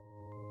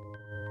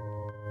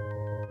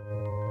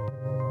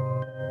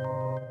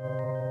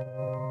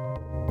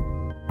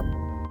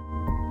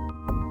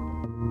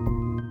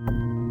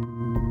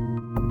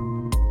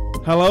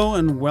Hello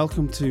and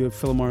welcome to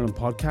Film Ireland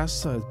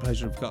podcast. I have the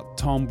pleasure of got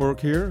Tom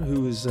Burke here,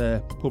 who is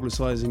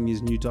publicising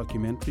his new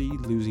documentary,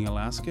 Losing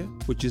Alaska,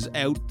 which is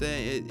out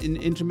in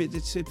intermittent.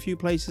 It's a few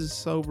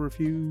places over a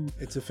few.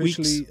 It's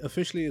weeks.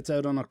 officially it's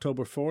out on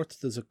October 4th.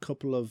 There's a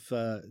couple of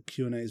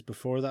Q&As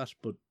before that,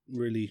 but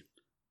really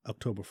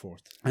October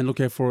 4th. And look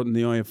out for it in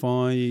the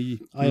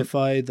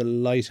IFI, the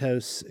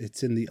Lighthouse.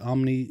 It's in the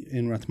Omni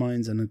in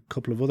Rathmines and a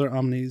couple of other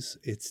Omnis.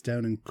 It's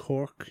down in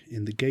Cork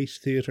in the Gate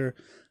Theatre.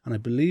 And I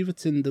believe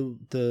it's in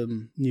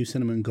the new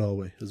cinema in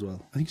Galway as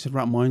well. I think it's at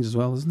Rathmines as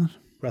well, isn't it?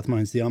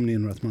 Rathmines, the Omni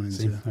in Rathmines.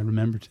 See, yeah. I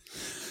remembered.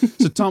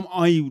 So, Tom,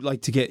 I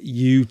like to get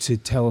you to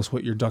tell us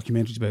what your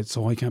documentary's about,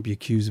 so I can't be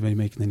accused of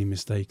making any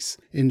mistakes.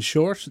 In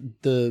short,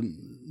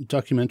 the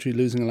documentary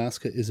Losing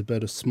Alaska is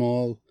about a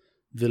small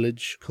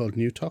village called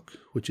Newtok,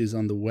 which is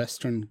on the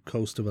western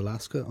coast of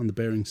Alaska on the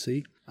Bering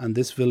Sea. And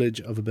this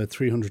village of about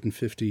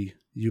 350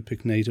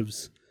 Yupik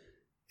natives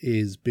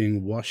is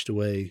being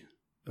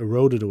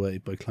eroded away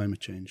by climate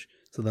change.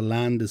 So the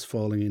land is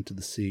falling into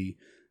the sea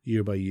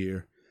year by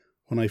year.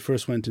 When I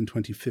first went in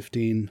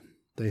 2015,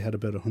 they had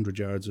about 100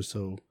 yards or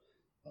so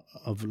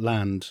of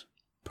land,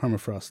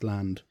 permafrost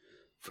land,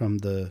 from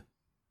the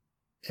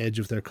edge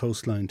of their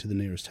coastline to the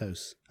nearest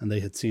house. And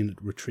they had seen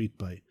it retreat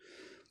by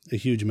a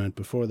huge amount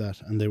before that.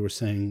 And they were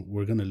saying,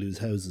 we're going to lose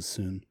houses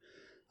soon.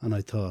 And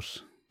I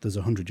thought, there's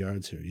 100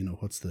 yards here. You know,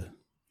 what's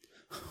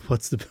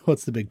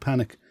the big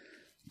panic?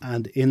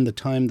 And in the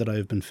time that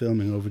I've been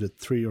filming, over the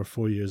 3 or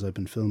 4 years I've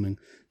been filming,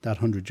 that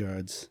 100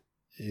 yards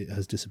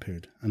has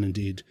disappeared. And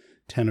indeed,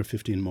 10 or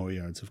 15 more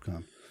yards have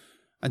gone.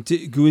 And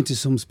to go into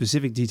some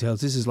specific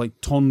details, this is like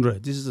tundra.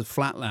 This is a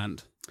flat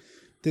land.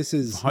 This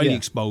is highly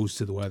exposed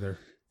to the weather.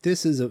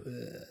 This is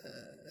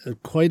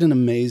quite an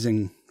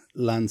amazing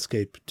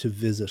landscape to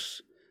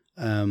visit.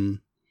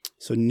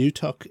 So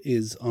Newtok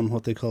is on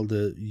what they call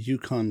the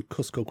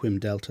Yukon-Kuskokwim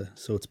Delta.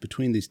 So it's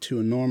between these two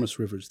enormous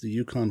rivers, the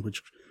Yukon,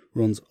 which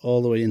runs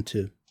all the way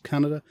into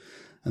Canada,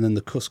 and then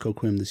the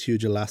Kuskokwim, this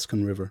huge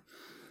Alaskan river.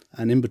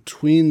 And in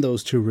between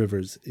those two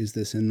rivers is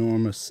this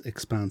enormous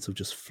expanse of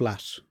just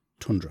flat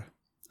tundra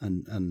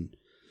and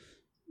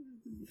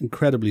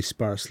incredibly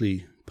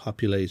sparsely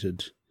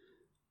populated.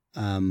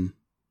 The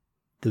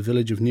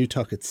village of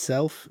Newtok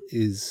itself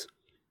is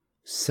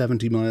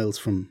 70 miles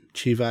from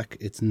Chivak,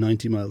 it's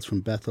 90 miles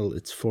from Bethel,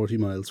 it's 40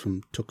 miles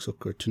from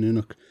Tuksuk or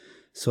Tununuk.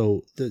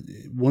 So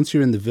once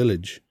you're in the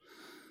village,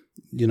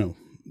 you know,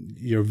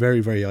 you're very,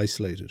 very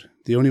isolated.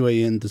 The only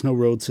way in, there's no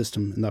road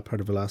system in that part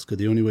of Alaska.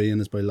 The only way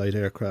in is by light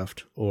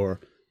aircraft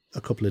or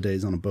a couple of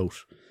days on a boat.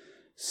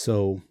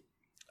 So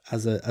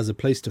as a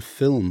place to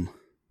film,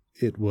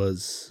 it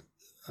was,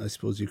 I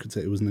suppose you could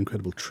say, it was an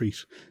incredible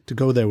treat. To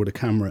go there with a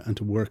camera and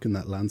to work in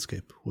that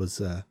landscape was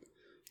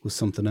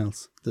something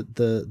else.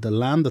 The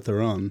land that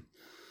they're on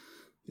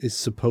is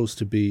supposed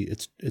to be,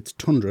 it's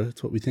tundra.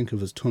 It's what we think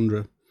of as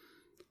tundra.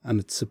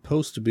 And it's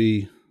supposed to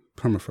be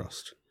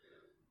permafrost.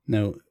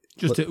 Now,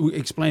 just to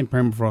explain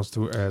permafrost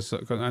to us,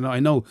 I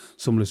know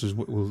some listeners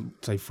will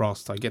say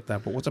frost. I get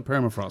that, but what's a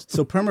permafrost?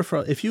 So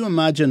permafrost, if you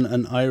imagine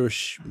an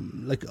Irish,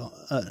 like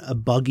a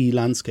boggy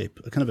landscape,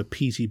 a kind of a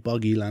peaty,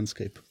 boggy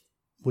landscape,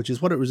 which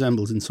is what it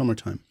resembles in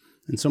summertime.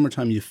 In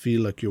summertime, you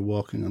feel like you're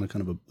walking on a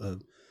kind of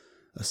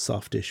a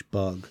softish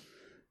bog.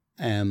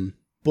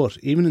 But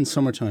even in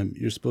summertime,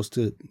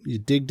 you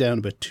dig down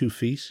about 2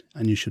 feet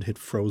and you should hit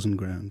frozen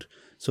ground.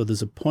 So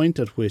there's a point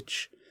at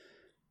which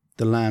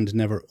the land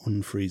never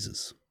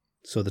unfreezes.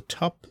 So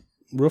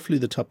roughly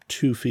the top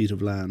 2 feet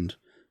of land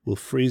will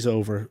freeze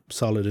over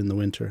solid in the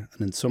winter,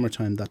 and in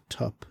summertime that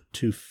top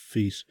 2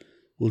 feet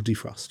will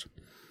defrost.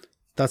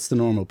 That's the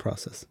normal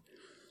process.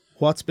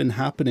 What's been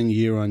happening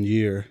year on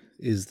year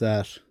is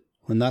that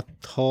when that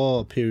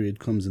thaw period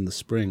comes in the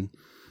spring,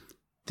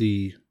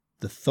 the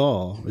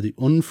thaw or the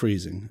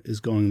unfreezing is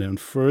going down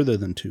further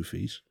than 2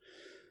 feet.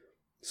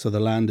 So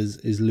the land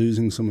is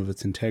losing some of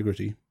its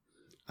integrity.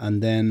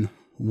 And then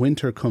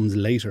winter comes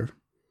later.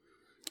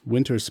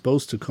 Winter is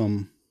supposed to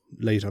come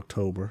late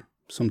October.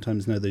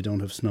 Sometimes now they don't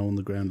have snow on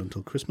the ground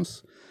until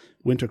Christmas.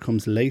 Winter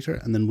comes later,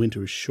 and then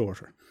winter is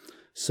shorter.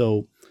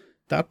 So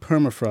that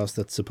permafrost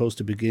that's supposed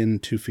to begin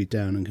 2 feet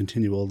down and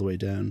continue all the way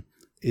down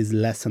is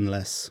less and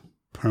less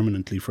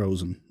permanently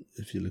frozen,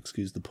 if you'll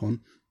excuse the pun.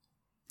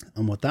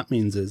 And what that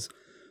means is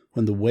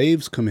when the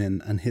waves come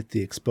in and hit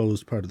the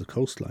exposed part of the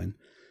coastline,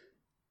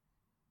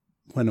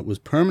 when it was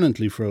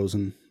permanently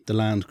frozen, the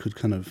land could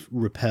kind of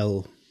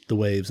repel the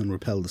waves and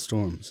repel the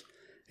storms.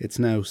 It's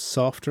now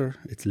softer,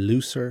 it's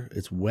looser,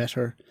 it's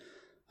wetter.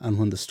 And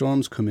when the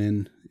storms come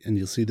in, and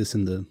you'll see this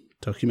in the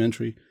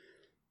documentary,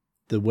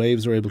 the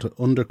waves are able to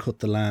undercut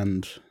the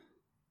land,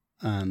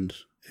 and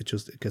it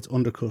gets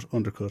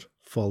undercut,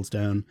 falls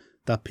down,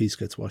 that piece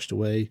gets washed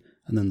away,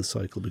 and then the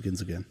cycle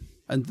begins again.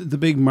 And the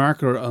big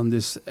marker on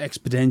this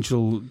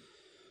exponential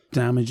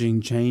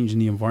damaging change in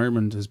the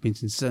environment has been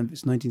since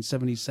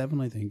 1977,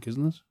 I think,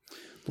 isn't it?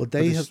 Well,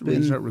 they have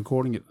been... start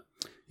recording it.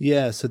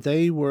 Yeah, so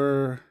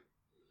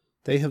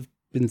they have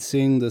been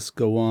seeing this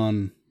go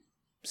on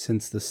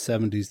since the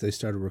 70s. They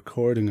started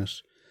recording it.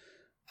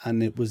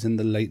 And it was in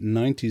the late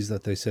 90s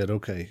that they said,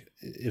 okay,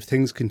 if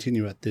things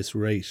continue at this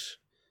rate,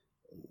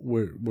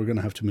 we're going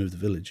to have to move the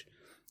village.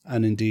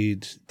 And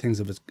indeed, things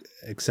have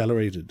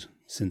accelerated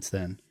since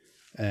then.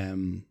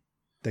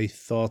 They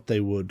thought they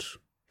would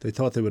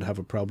have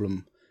a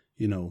problem,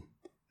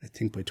 I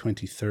think by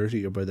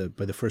 2030 or by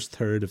the first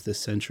third of this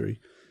century.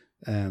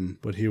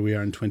 But here we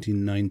are in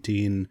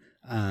 2019,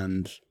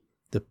 and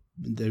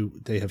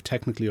they have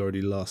technically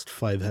already lost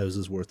 5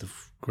 houses worth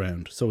of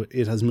ground. So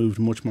it has moved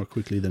much more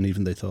quickly than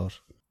even they thought.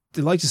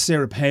 The likes of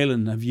Sarah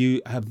Palin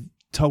have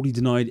totally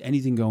denied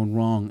anything going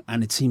wrong,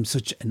 and it seems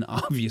such an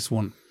obvious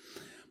one.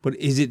 But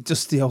is it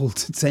just the old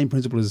same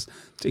principle as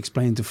to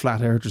explain to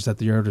flat earthers that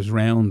the earth is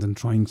round and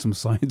trying some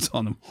science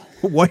on them?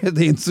 Why are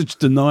they in such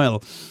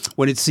denial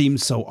when it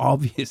seems so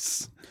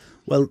obvious?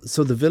 Well,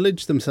 so the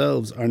village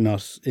themselves are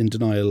not in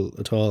denial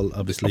at all,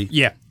 obviously.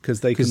 Yeah,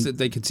 because they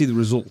can see the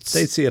results.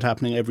 They see it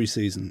happening every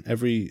season.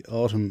 Every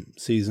autumn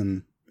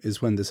season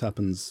is when this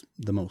happens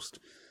the most.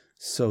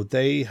 So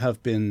they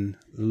have been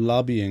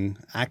lobbying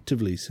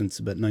actively since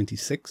about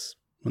 96,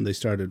 when they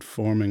started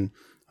forming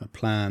a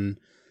plan,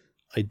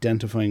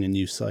 identifying a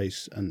new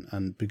site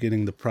and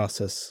beginning the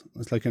process.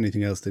 It's like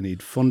anything else, they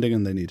need funding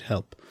and they need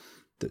help.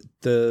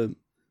 The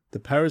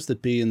powers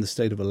that be in the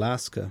state of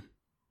Alaska,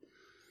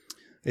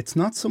 it's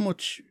not so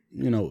much,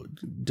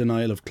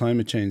 denial of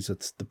climate change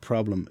that's the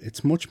problem.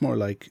 It's much more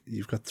like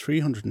you've got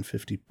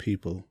 350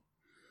 people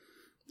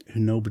who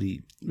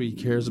nobody really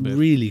cares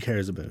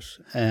about.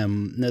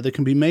 Now, they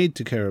can be made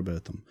to care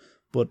about them,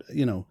 but,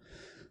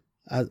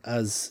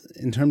 as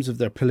in terms of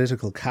their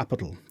political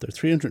capital, there are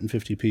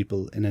 350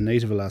 people in a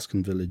native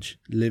Alaskan village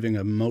living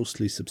a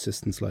mostly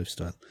subsistence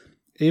lifestyle.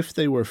 If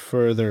they were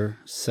further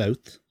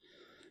south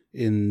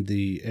in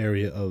the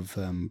area of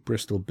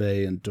Bristol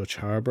Bay and Dutch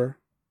Harbour,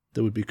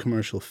 there would be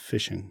commercial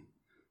fishing.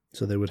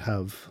 So they would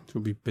have... It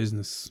would be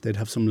business. They'd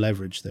have some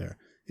leverage there.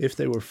 If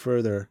they were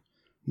further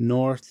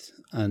north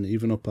and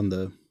even up on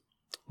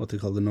what they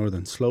call the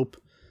northern slope,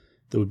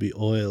 there would be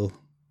oil,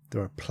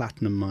 there are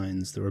platinum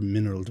mines, there are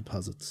mineral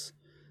deposits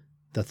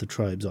that the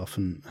tribes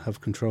often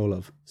have control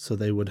of. So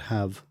they would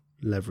have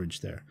leverage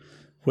there.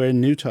 Where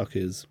Newtok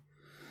is,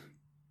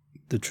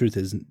 the truth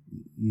is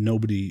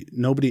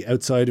nobody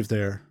outside of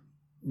there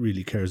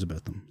really cares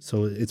about them.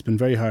 So it's been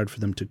very hard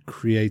for them to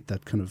create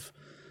that kind of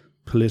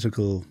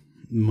political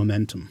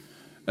momentum.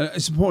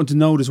 It's important to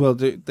note as well,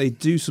 they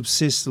do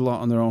subsist a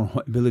lot on their own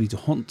ability to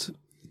hunt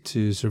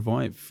to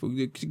survive.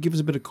 Give us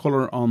a bit of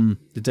colour on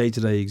the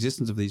day-to-day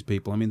existence of these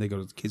people. I mean,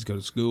 kids go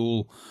to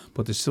school,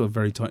 but there's still a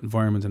very tight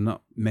environment and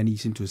not many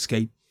seem to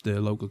escape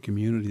the local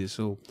community. They're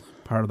still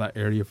part of that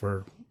area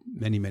for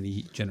many,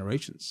 many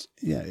generations.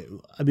 Yeah,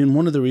 I mean,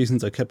 one of the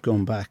reasons I kept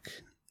going back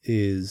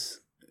is,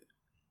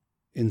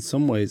 in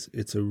some ways,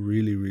 it's a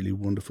really, really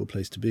wonderful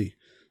place to be.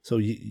 So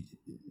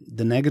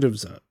the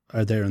negatives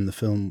are there in the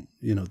film.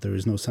 There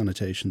is no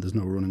sanitation, there's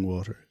no running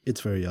water.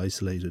 It's very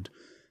isolated.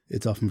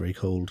 It's often very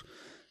cold.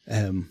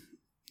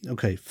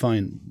 Okay,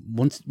 fine.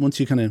 Once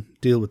you kind of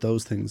deal with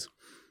those things,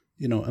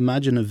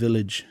 imagine a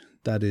village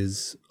that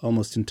is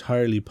almost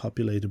entirely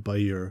populated by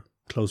your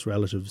close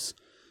relatives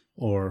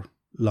or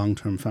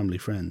long-term family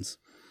friends.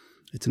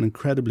 It's an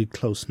incredibly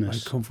close-knit...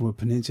 I come from a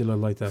peninsula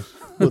like that.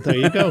 Well, there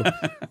you go.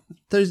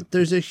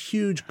 There's a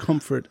huge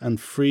comfort and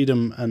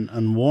freedom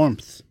and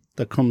warmth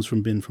that comes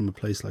from being from a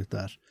place like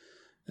that.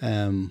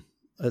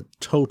 A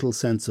total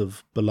sense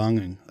of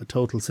belonging, a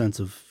total sense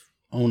of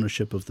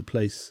ownership of the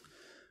place.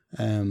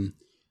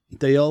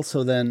 They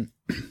also then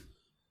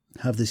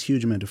have this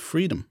huge amount of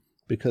freedom,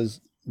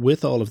 because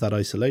with all of that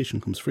isolation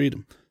comes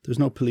freedom. There's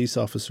no police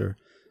officer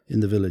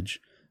in the village.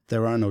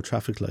 There are no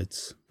traffic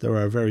lights. There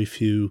are very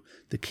few.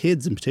 The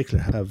kids in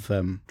particular have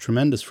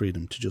tremendous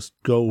freedom to just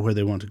go where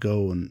they want to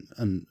go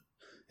and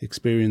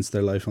experience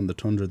their life on the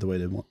tundra the way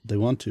they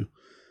want to.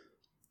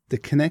 The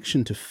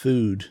connection to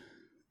food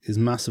is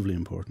massively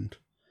important.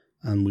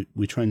 And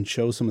we try and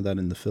show some of that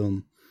in the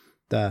film,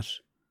 that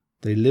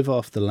they live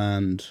off the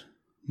land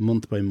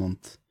month by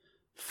month,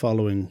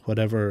 following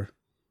whatever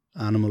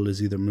animal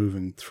is either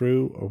moving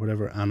through or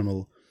whatever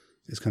animal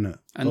is kind of...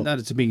 And that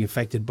it's being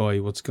affected by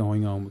what's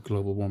going on with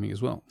global warming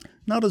as well.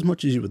 Not as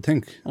much as you would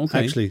think. Okay.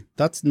 Actually,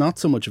 that's not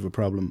so much of a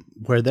problem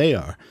where they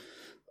are.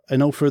 I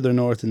know further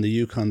north in the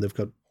Yukon, they've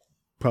got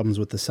problems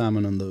with the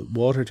salmon and the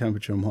water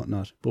temperature and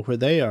whatnot. But where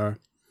they are,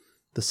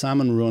 the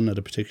salmon run at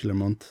a particular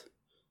month.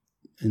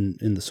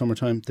 In the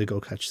summertime, they go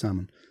catch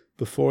salmon.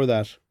 Before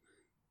that,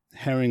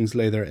 herrings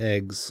lay their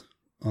eggs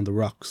on the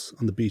rocks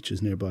on the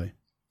beaches nearby.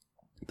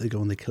 They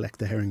go and they collect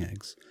the herring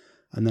eggs.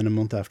 And then a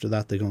month after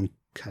that, they go and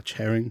catch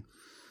herring.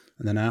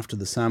 And then after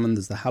the salmon,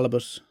 there's the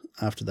halibut.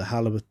 After the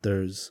halibut,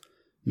 there's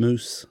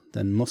moose,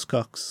 then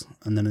muskox.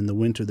 And then in the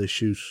winter, they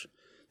shoot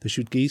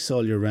geese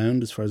all year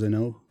round, as far as I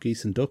know,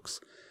 geese and ducks,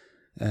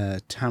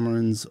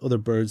 tamarins, other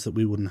birds that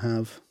we wouldn't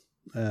have.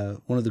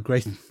 One of the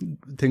great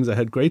things I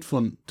had great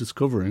fun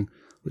discovering,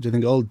 which I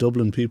think all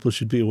Dublin people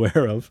should be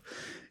aware of,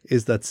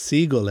 is that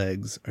seagull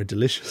eggs are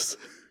delicious.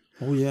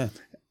 Oh, yeah.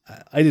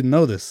 I didn't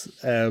know this.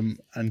 And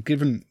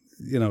given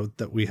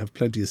that we have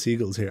plenty of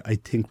seagulls here, I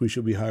think we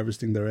should be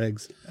harvesting their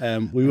eggs.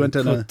 We went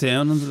on cut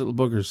down on the little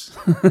buggers.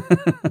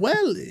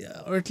 well,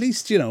 or at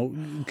least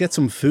get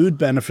some food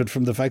benefit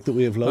from the fact that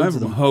we have loads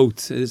of them.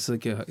 Howth. It's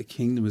like a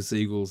kingdom of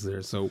seagulls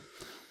there. So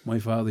my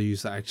father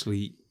used to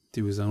actually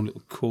do his own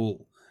little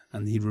cull,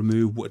 and he'd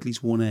remove at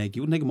least one egg. He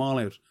wouldn't take them all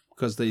out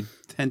because they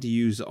tend to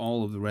use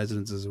all of the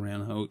residences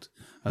around Howth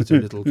as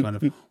their little kind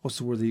of what's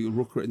the word?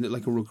 Rookery,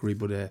 like a rookery,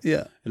 but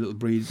a little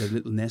breed, their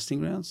little nesting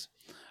grounds.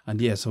 And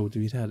so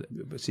we'd had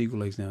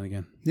seagull eggs now and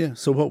again. Yeah.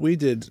 So what we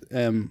did,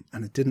 and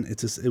it didn't.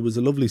 It was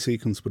a lovely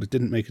sequence, but it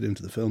didn't make it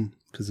into the film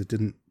because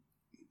there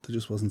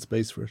just wasn't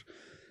space for it.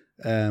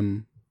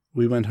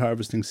 We went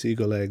harvesting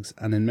seagull eggs,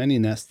 and in many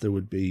nests there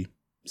would be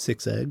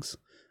 6 eggs,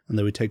 and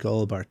they would take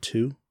all bar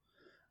 2,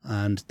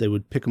 and they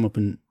would pick them up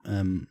and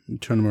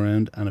turn them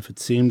around. And if it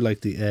seemed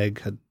like the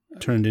egg had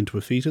turned into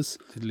a fetus,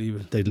 they'd leave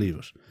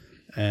it.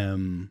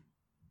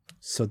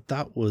 So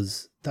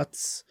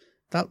that's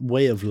that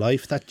way of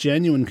life, that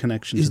genuine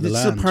connection to the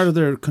land. It's a part of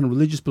their kind of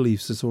religious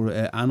beliefs, the sort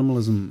of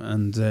animalism,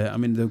 and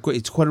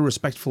it's quite a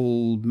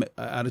respectful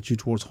attitude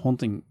towards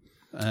hunting,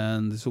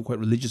 and they're so quite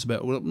religious about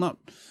it. Well, not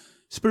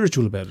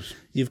spiritual about it.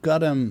 You've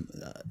got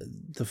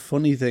the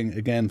funny thing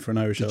again for an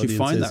Irish audience. Did you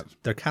find that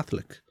they're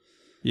Catholic?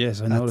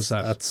 Yes, I noticed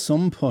that. At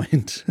some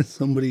point,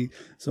 somebody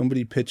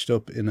pitched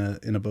up in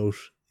a boat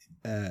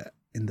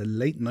in the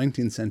late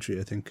 19th century,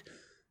 I think.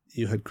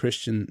 You had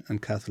Christian and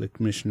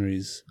Catholic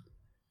missionaries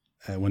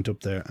went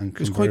up there and converted. It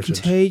was quite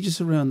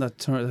contagious around that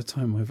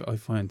time, I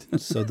find.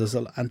 So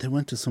and they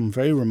went to some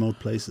very remote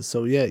places.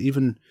 So yeah,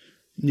 even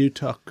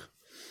Newtok.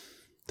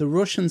 The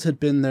Russians had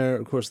been there.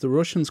 Of course, the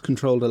Russians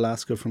controlled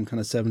Alaska from kind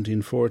of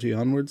 1740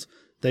 onwards.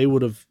 They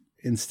would have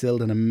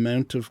instilled an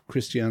amount of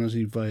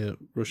Christianity via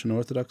Russian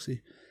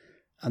Orthodoxy.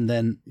 And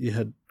then you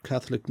had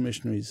Catholic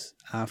missionaries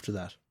after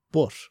that.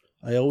 But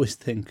I always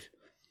think,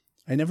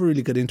 I never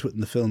really got into it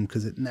in the film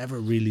because it never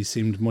really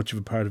seemed much of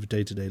a part of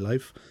day-to-day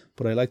life.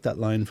 But I like that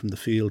line from The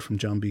Field from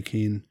John B.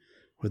 Keane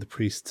where the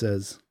priest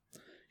says,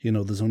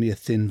 there's only a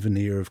thin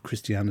veneer of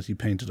Christianity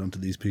painted onto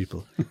these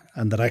people.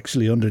 And that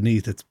actually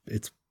underneath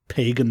it's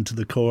pagan to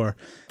the core.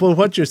 But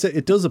what you're saying,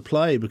 it does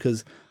apply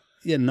because,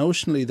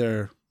 notionally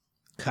they're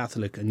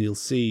Catholic, and you'll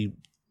see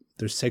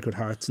there's Sacred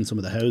Hearts in some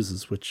of the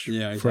houses, which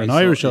for an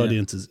Irish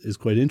audience is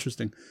quite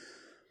interesting.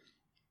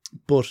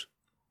 But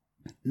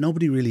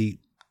nobody really,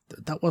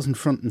 that wasn't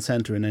front and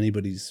centre in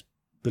anybody's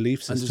belief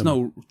system. And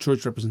there's no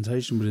church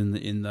representation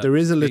within that. There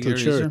is a little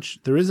church.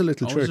 There is a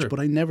little church, but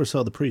I never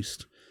saw the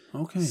priest.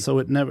 Okay. So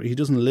he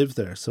doesn't live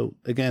there. So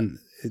again,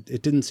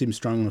 it didn't seem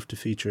strong enough to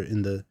feature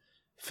in the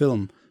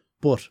film.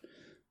 But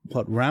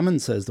what Raman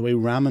says, the way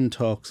Raman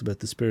talks about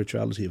the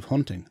spirituality of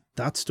hunting,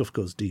 that stuff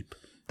goes deep.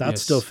 That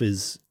stuff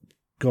is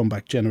going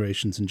back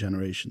generations and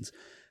generations.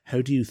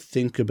 How do you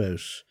think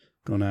about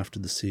going after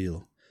the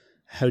seal?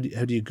 How do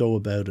you go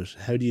about it?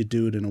 How do you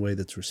do it in a way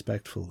that's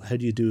respectful? How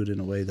do you do it in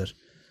a way that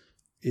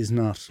is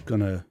not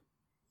going to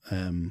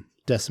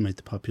decimate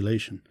the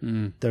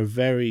population? They're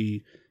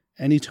very...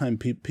 Anytime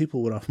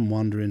people would often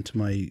wander into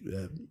my...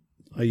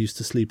 I used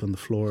to sleep on the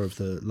floor of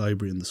the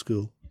library in the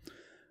school.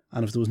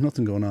 And if there was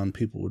nothing going on,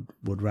 people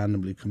would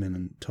randomly come in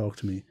and talk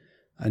to me.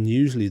 And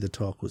usually the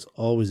talk was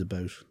always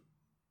about,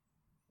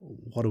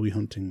 what are we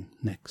hunting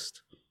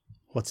next?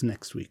 What's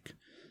next week?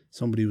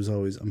 Somebody was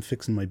always, I'm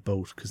fixing my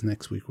boat because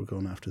next week we're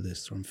going after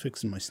this. Or I'm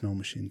fixing my snow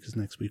machine because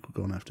next week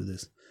we're going after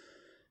this.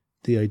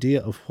 The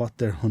idea of what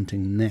they're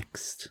hunting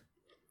next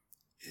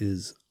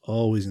is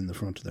always in the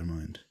front of their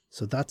mind.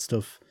 So that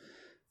stuff,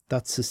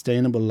 that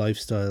sustainable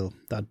lifestyle,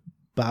 that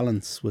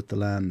balance with the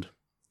land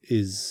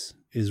is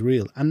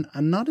real, and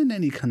not in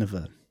any kind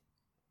of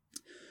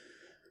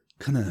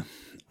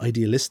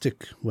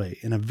idealistic way,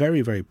 in a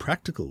very, very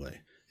practical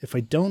way. If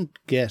I don't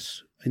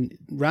and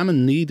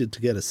Raman needed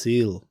to get a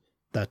seal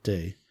that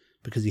day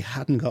because he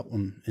hadn't got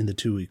one in the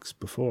 2 weeks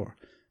before,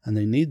 and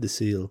they need the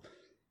seal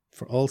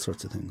for all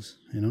sorts of things,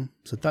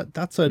 So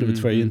that side of it's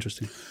very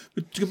interesting.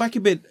 But to go back a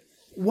bit,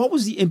 what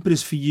was the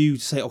impetus for you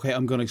to say, okay,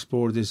 I'm going to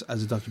explore this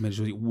as a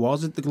documentary?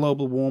 Was it the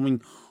global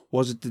warming?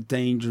 Was it the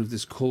danger of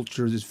this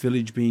culture, this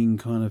village being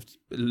kind of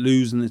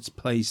losing its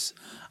place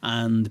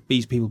and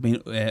these people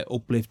being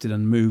uplifted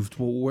and moved?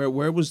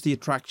 Where was the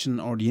attraction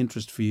or the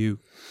interest for you?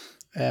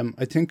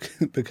 I think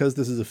because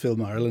this is a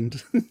Film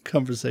Ireland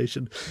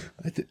conversation,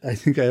 I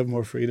think I have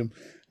more freedom.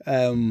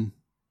 I'm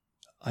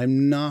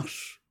not...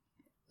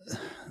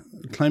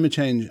 Climate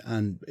change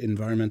and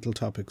environmental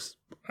topics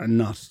are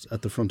not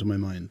at the front of my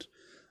mind.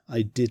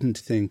 I didn't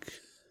think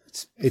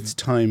it's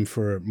time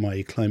for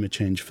my climate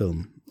change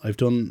film. I've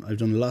done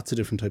lots of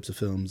different types of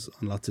films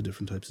on lots of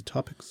different types of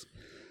topics.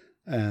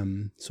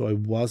 So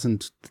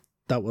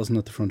that wasn't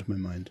at the front of my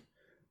mind.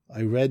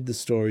 I read the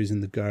stories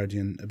in The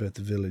Guardian about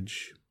the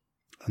village,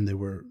 and they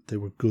were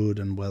good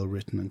and well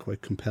written and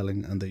quite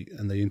compelling, and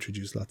they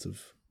introduced lots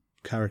of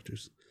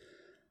characters.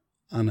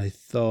 And I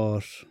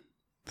thought,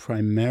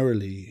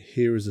 primarily,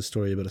 here is a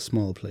story about a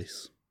small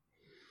place.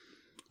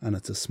 And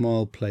it's a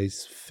small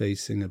place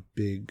facing a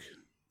big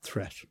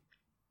threat.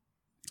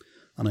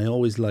 And I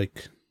always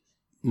like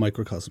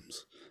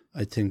microcosms.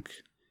 I think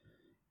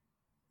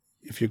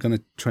if you're going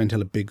to try and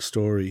tell a big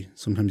story,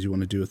 sometimes you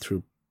want to do it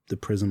through the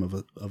prism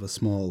of a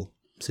small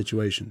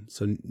situation.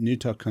 So New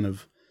Talk kind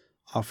of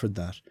offered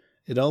that.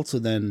 It also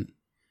then,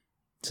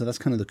 so that's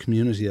kind of the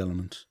community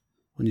element.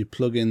 When you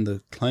plug in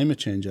the climate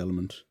change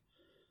element,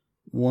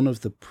 one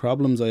of the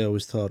problems I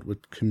always thought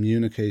with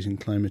communicating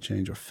climate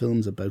change or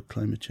films about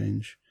climate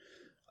change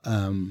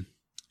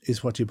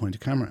is what you point a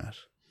camera at.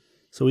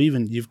 So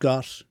even you've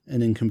got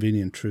an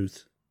inconvenient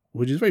truth,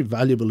 which is very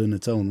valuable in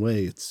its own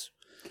way.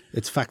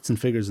 It's facts and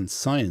figures and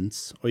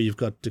science, or you've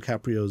got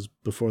DiCaprio's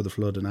Before the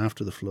Flood and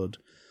After the Flood.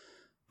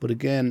 But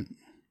again,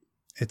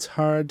 it's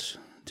hard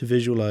to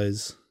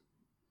visualize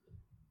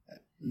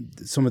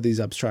some of these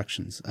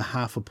abstractions. A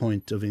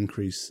 0.5%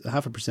 increase, a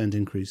 0.5%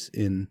 increase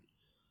in,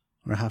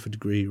 or 0.5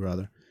 degree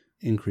rather,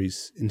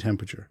 increase in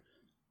temperature,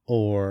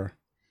 or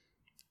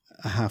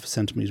a 0.5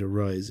 centimeter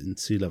rise in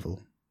sea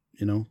level.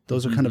 You know,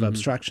 those are kind of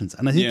abstractions.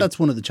 And I think that's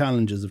one of the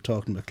challenges of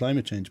talking about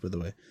climate change, by the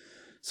way.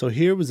 So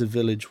here was a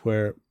village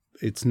where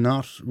it's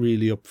not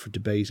really up for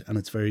debate and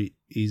it's very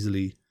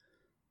easily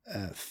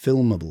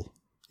filmable.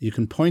 You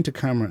can point a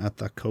camera at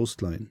that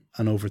coastline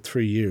and over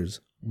 3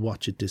 years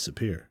watch it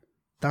disappear.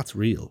 That's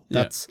real.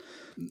 That's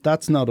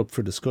not up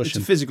for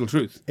discussion. It's a physical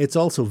truth. It's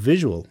also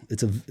visual.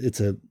 It's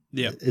a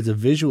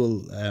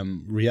visual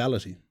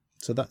reality.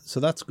 So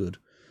that's good.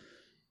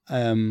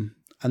 And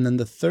then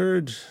the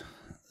third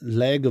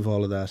leg of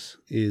all of that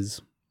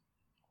is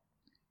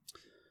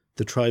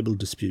the tribal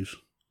dispute.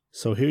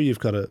 So here you've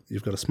got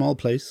a small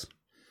place.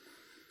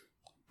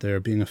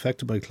 They're being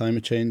affected by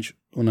climate change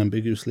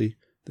unambiguously.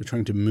 They're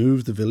trying to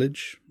move the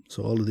village.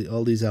 So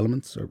all these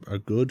elements are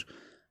good.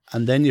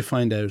 And then you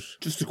find out...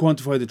 Just to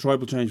quantify the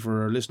tribal change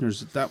for our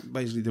listeners, that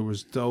basically there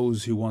was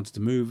those who wanted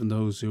to move and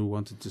those who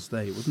wanted to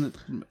stay, wasn't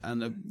it?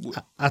 And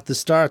at the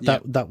start,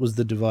 that was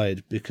the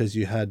divide, because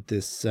you had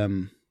this...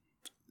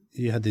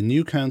 you had the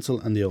new council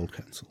and the old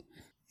council.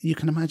 You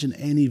can imagine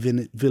any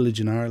village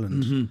in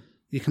Ireland. Mm-hmm.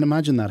 You can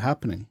imagine that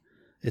happening.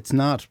 It's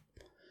not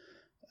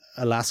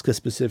Alaska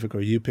specific or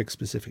Yupik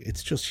specific.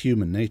 It's just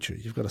human nature.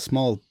 You've got a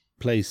small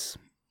place.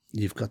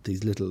 You've got these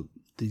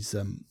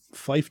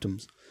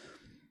fiefdoms.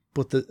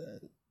 But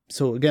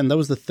so again, that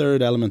was the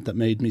third element that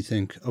made me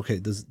think, okay,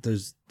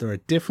 there are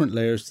different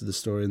layers to the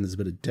story and there's a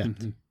bit of depth.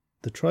 Mm-hmm.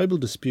 The tribal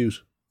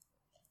dispute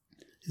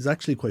is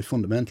actually quite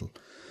fundamental,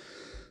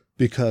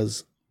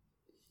 because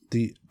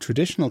the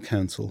traditional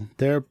council,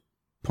 their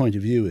point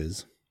of view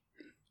is,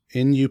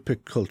 in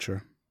Yupik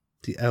culture,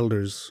 the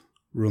elders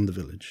run the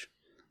village.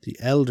 The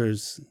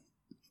elders,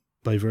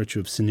 by virtue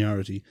of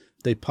seniority,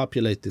 they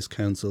populate this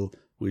council.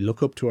 We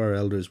look up to our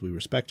elders, we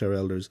respect our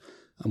elders,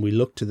 and we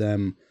look to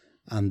them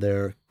and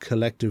their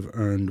collective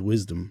earned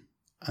wisdom,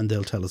 and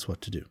they'll tell us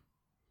what to do.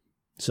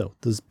 So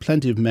there's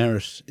plenty of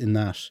merit in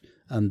that,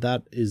 and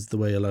that is the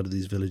way a lot of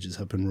these villages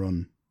have been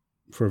run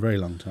for a very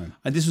long time.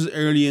 And this was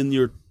early in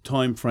your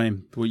time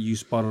frame where you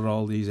spotted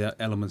all these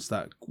elements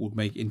that would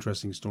make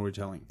interesting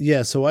storytelling.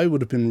 Yeah, so I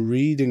would have been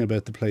reading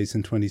about the place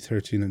in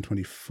 2013 and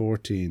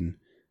 2014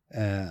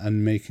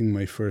 and making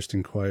my first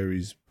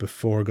inquiries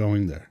before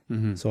going there.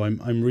 Mm-hmm. So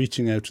I'm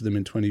reaching out to them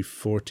in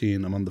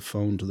 2014. I'm on the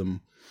phone to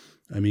them.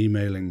 I'm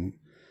emailing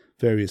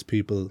various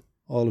people,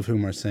 all of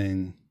whom are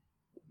saying,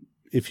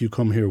 if you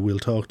come here, we'll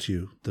talk to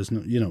you. There's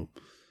no,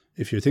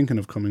 if you're thinking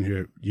of coming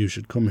here, you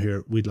should come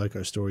here. We'd like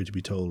our story to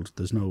be told.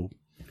 There's no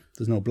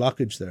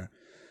blockage there.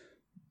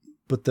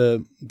 But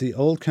the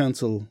old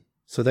council,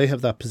 so they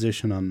have that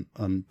position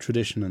on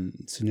tradition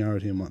and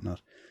seniority and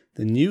whatnot.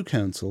 The new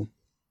council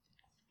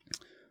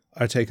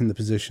are taking the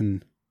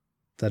position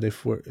that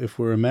if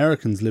we're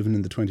Americans living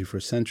in the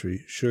 21st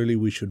century, surely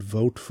we should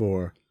vote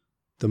for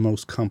the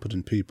most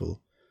competent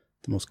people,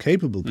 the most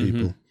capable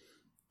people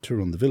to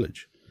run the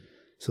village.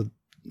 So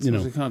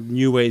kind of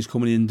new ways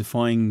coming in,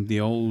 defying the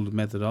old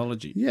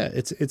methodology. Yeah,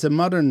 it's a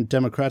modern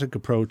democratic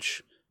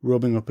approach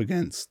rubbing up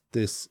against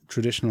this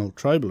traditional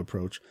tribal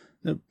approach.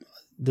 Now,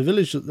 the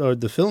village or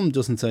the film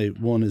doesn't say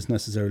one is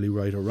necessarily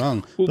right or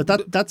wrong, but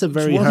that's a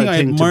very hard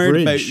thing to bridge. One thing I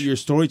admired about your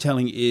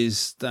storytelling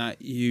is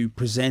that you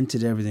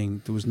presented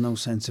everything. There was no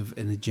sense of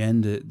an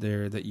agenda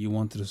there that you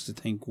wanted us to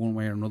think one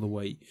way or another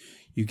way.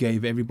 You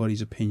gave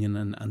everybody's opinion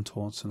and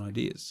thoughts and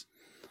ideas,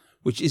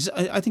 which is,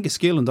 I think, a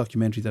skill in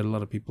documentary that a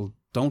lot of people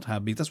don't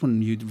have, because that's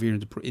when you veer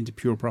into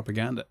pure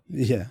propaganda.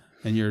 Yeah.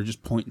 And you're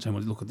just pointing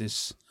someone, look at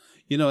this.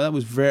 That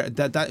was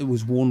that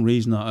was one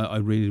reason I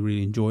really,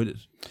 really enjoyed it.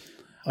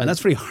 And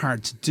that's very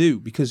hard to do,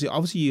 because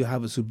obviously you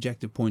have a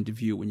subjective point of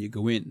view when you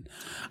go in.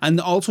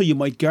 And also you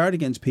might guard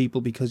against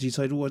people because you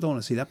say, I don't want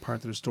to see that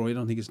part of the story. I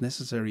don't think it's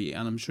necessary.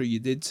 And I'm sure you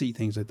did see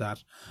things like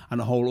that and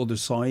a whole other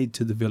side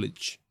to the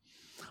village.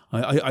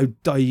 I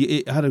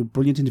had a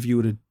brilliant interview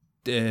with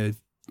a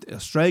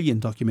Australian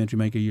documentary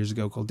maker years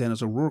ago called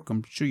Dennis O'Rourke.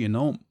 I'm sure you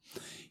know him.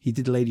 He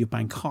did Lady of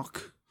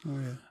Bangkok. Oh,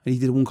 yeah. And he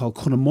did one called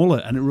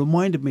Cunnamulla, and it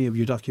reminded me of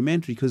your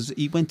documentary, because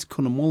he went to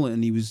Cunnamulla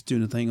and he was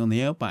doing a thing on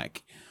the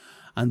outback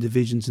and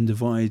divisions and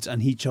divides,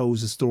 and he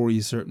chose a story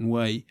a certain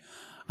way.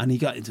 And he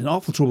got into an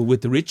awful trouble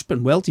with the rich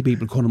and wealthy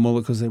people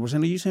Cunnamulla because they were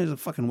saying, "Are you saying it's a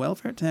fucking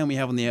welfare town we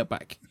have on the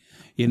outback?"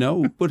 You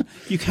know, but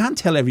you can't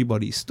tell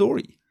everybody's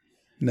story.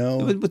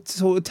 No. But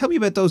so tell me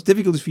about those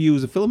difficulties for you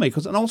as a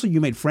filmmaker, and also you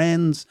made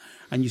friends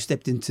and you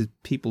stepped into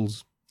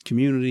people's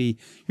community.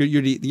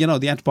 You're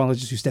the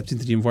anthropologist who stepped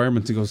into the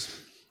environment and goes,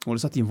 "Well,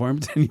 it's not the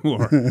environment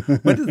anymore."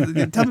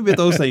 Tell me about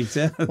those things.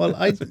 Yeah. Well,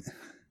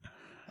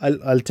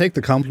 I'll take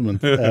the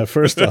compliment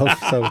first off.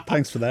 So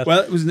thanks for that.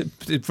 Well,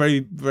 it very,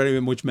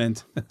 very much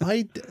meant.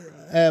 I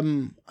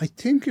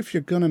think if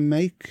you're going to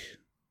make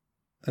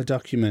a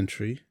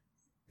documentary,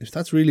 if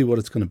that's really what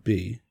it's going to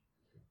be,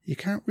 you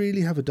can't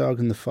really have a dog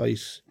in the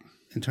fight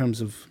in terms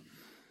of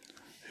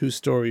whose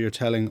story you're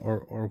telling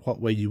or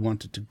what way you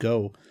want it to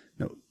go.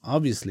 Now,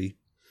 obviously,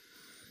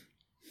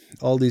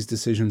 all these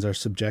decisions are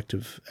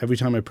subjective. Every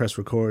time I press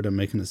record, I'm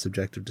making a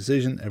subjective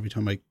decision. Every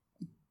time I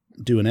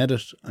do an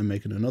edit, I'm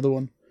making another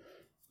one.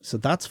 So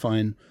that's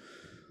fine.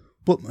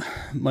 But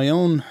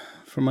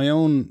from my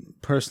own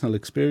personal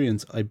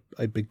experience,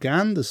 I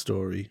began the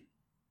story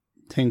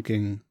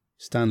thinking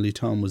Stanley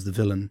Tom was the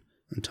villain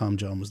and Tom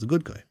John was the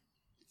good guy.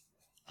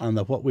 And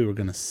that what we were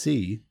going to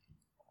see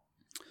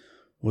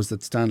was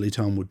that Stanley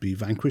Tom would be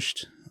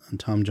vanquished and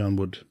Tom John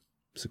would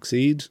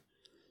succeed,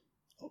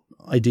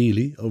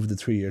 ideally, over the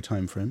 3-year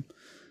time frame.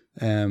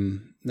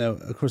 Now,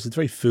 of course, it's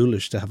very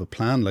foolish to have a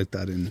plan like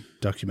that in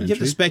documentary. You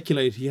have to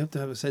speculate. You have to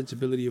have a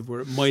sensibility of where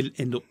it might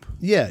end up.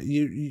 Yeah,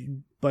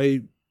 you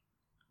by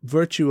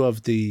virtue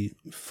of the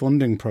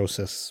funding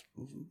process,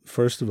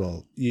 first of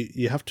all,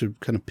 you have to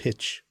kind of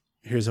pitch,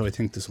 here's how I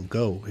think this will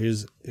go.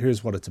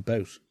 Here's what it's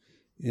about.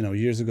 You know,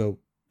 years ago,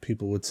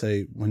 people would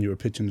say when you were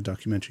pitching a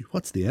documentary,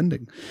 what's the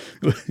ending?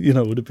 You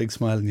know, with a big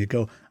smile, and you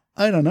go,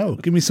 I don't know,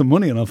 give me some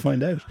money and I'll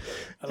find out.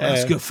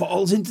 Alaska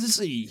falls into the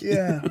sea.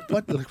 Yeah,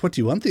 what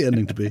do you want the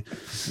ending to be?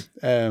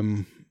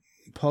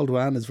 Paul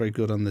Dwan is very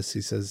good on this.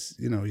 He says,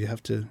 you know, you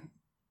have to,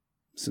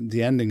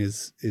 the ending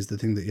is the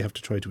thing that you have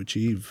to try to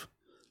achieve,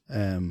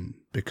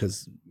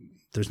 because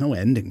there's no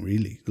ending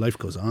really. Life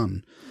goes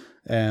on.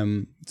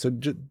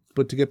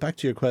 But to get back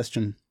to your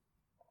question,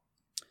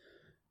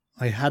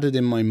 I had it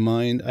in my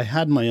mind. I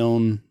had my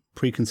own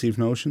preconceived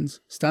notions.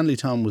 Stanley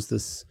Tom was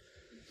this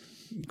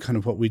kind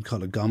of what we'd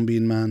call a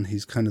Gombian man.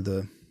 He's kind of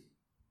the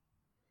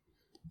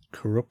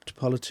corrupt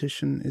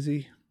politician, is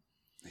he?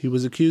 He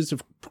was accused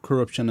of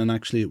corruption, and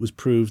actually it was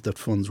proved that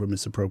funds were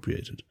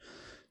misappropriated.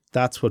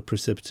 That's what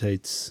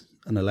precipitates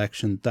an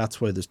election.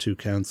 That's why there's 2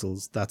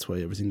 councils. That's why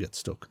everything gets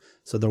stuck.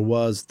 So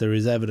there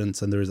is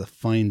evidence and there is a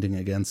finding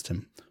against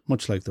him,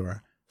 much like there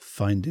are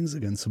findings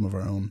against some of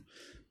our own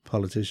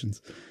politicians.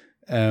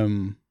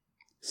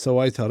 So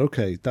I thought,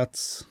 okay,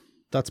 that's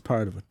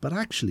part of it. But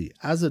actually,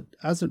 as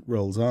it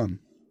rolls on,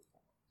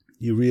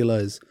 you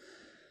realize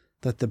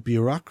that the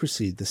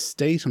bureaucracy, the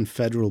state and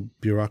federal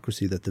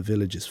bureaucracy that the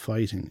village is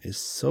fighting, is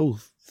so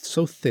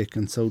thick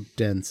and so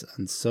dense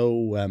and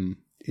so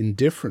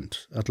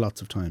indifferent at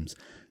lots of times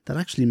that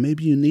actually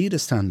maybe you need a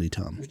Stanley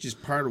Tom. Which is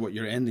part of what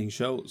your ending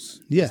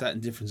shows. Yeah. That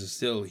indifference is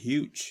still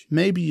huge.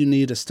 Maybe you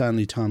need a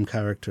Stanley Tom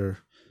character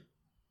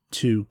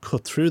to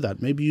cut through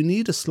that. Maybe you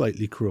need a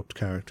slightly corrupt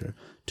character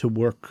to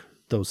work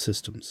those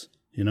systems,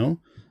 you know?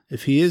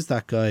 If he is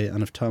that guy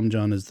and if Tom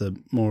John is the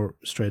more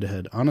straight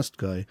ahead, honest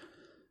guy,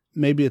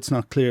 maybe it's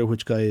not clear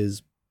which guy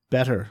is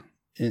better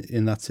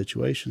in that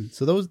situation.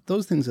 So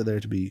those things are there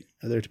to be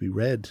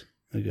read,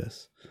 I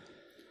guess.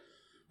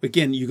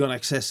 Again, you got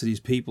access to these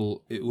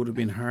people. It would have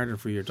been harder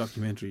for your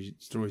documentary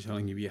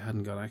storytelling if you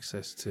hadn't got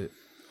access to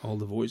all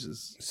the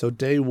voices. So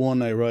day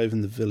one, I arrive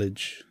in the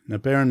village. Now,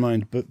 bear in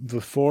mind, but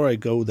before I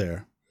go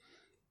there,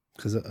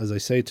 because as I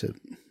say to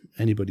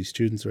anybody,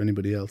 students or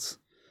anybody else,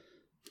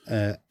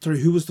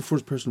 sorry, who was the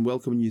first person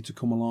welcoming you to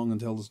come along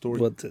and tell the story?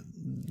 But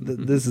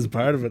this is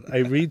part of it.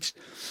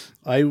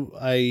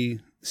 I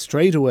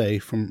straight away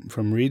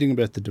from reading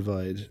about the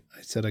divide,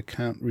 I said I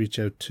can't reach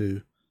out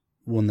to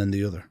one then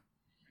the other.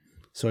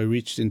 So I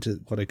reached into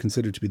what I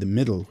consider to be the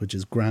middle, which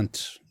is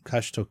Grant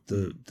Kashtuk,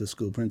 the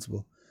school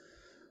principal.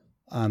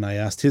 And I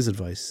asked his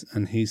advice,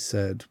 and he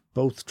said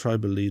both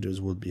tribal leaders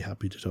would be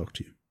happy to talk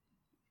to you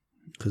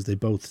because they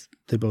both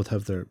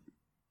have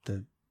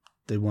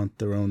they want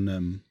their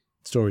own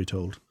story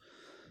told.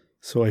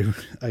 So I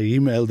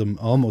emailed them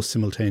almost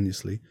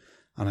simultaneously,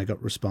 and I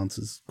got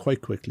responses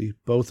quite quickly.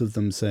 Both of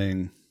them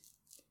saying,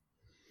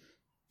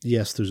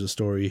 "Yes, there's a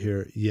story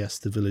here. Yes,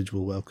 the village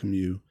will welcome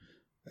you."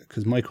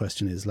 Because my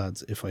question is,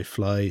 lads, if I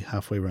fly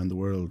halfway around the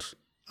world,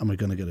 am I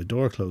going to get a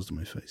door closed in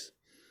my face?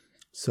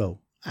 So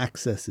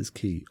access is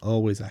key,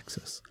 always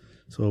access.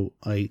 So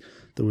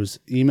there was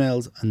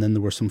emails and then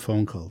there were some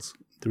phone calls.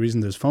 The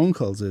reason there's phone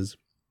calls is,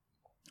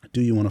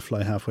 do you want to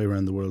fly halfway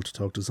around the world to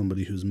talk to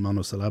somebody who's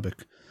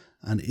monosyllabic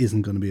and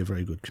isn't going to be a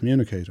very good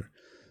communicator?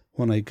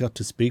 When I got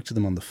to speak to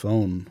them on the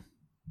phone,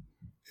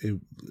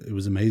 it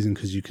was amazing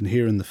because you can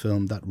hear in the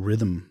film that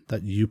rhythm,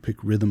 that Yupik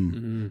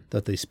rhythm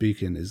that they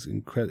speak in is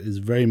is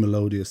very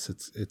melodious.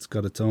 It's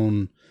got its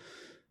own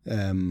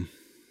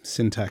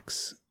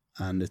syntax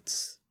and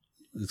it's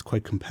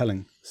quite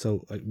compelling.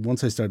 So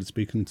once I started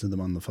speaking to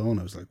them on the phone,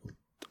 I was like, well,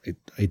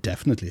 I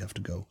definitely have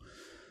to go.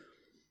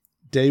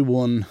 Day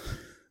one,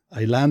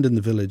 I land in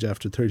the village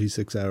after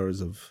 36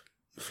 hours of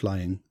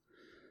flying.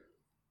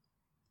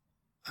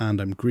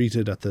 And I'm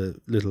greeted at the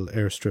little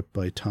airstrip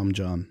by Tom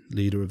John,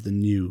 leader of the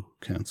new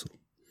council.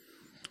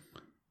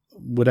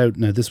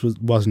 Now this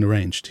wasn't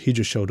arranged. He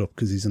just showed up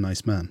because he's a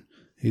nice man.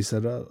 He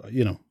said,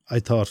 I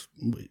thought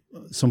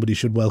somebody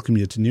should welcome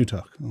you to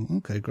Newtalk. Oh,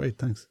 okay, great,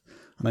 thanks.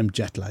 And I'm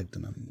jet lagged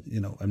and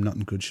I'm not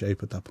in good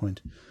shape at that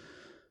point.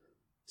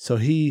 So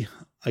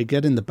I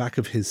get in the back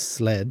of his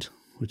sled,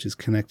 which is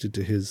connected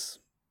to his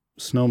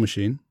snow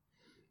machine.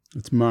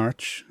 It's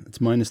March.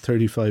 It's minus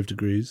 35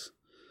 degrees.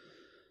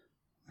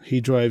 He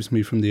drives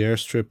me from the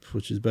airstrip,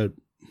 which is about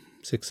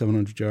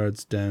 600-700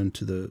 yards, down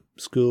to the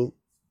school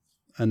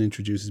and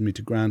introduces me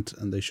to Grant,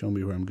 and they show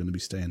me where I'm going to be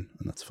staying,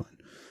 and that's fine.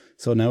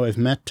 So now I've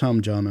met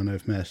Tom John and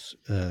I've met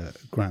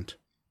Grant.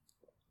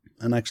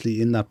 And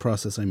actually in that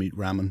process I meet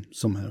Raman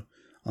somehow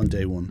on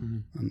day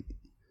one. Mm-hmm.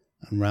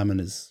 And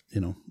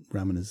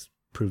Raman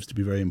proves to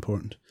be very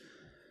important.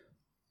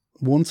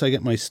 Once I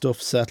get my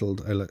stuff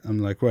settled, I'm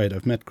like, right,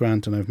 I've met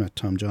Grant and I've met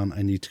Tom John.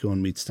 I need to go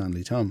and meet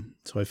Stanley Tom.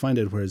 So I find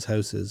out where his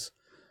house is.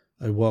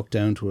 I walk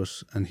down to it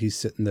and he's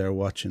sitting there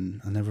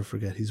watching. I'll never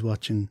forget, he's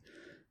watching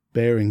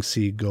Bering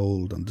Sea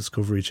Gold on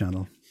Discovery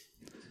Channel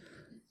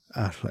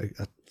at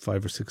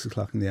 5 or 6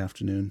 o'clock in the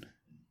afternoon.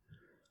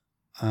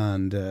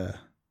 And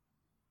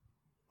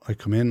I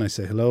come in, I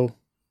say hello.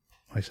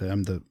 I say,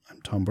 I'm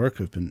Tom Burke.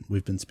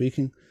 We've been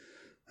speaking.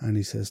 And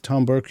he says,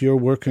 Tom Burke, you're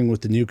working with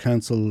the new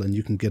council and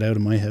you can get out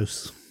of my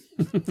house.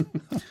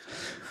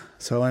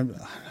 So I'm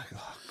like,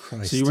 oh,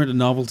 Christ. So you weren't a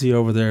novelty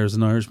over there as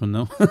an Irishman,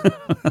 no?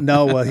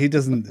 No, well, he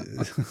doesn't.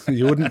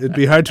 You wouldn't. It'd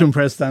be hard to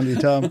impress Stanley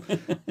Tom.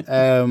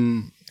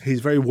 He's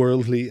very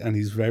worldly and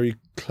he's very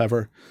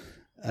clever.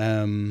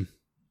 And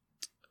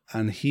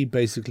he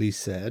basically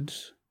said,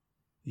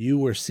 you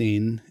were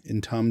seen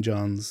in Tom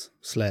John's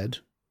sled.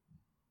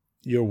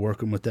 You're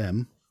working with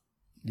them.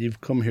 You've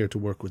come here to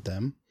work with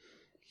them.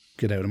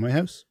 Get out of my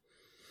house.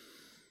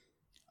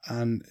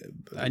 And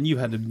you've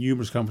had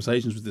numerous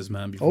conversations with this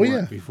man before. Oh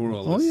yeah, before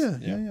all this. Oh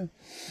yeah.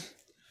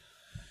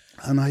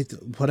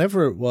 And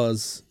whatever it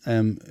was,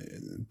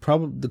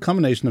 probably the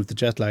combination of the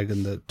jet lag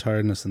and the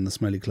tiredness and the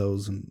smelly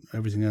clothes and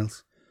everything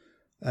else.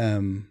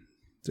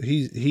 So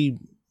he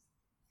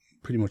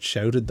pretty much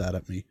shouted that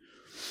at me,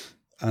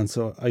 and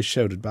so I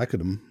shouted back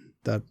at him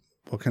that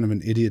what kind of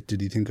an idiot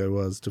did he think I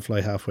was to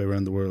fly halfway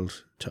around the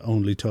world to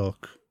only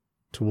talk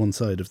to one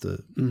side of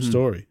the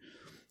story.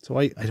 So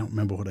I don't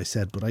remember what I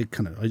said, but I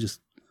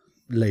just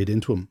laid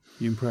into him.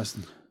 You impressed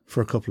him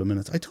for a couple of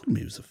minutes. I told him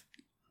he was a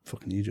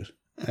fucking idiot,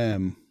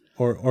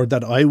 or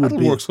that I would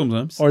That'll work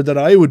sometimes, or that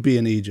I would be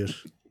an idiot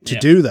to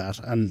do that.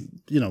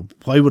 And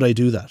why would I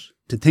do that?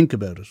 To think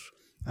about it.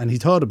 And he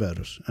thought about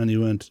it, and he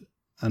went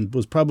and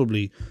was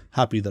probably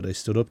happy that I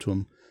stood up to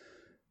him.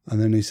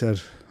 And then he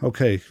said,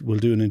 "Okay, we'll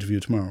do an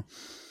interview tomorrow."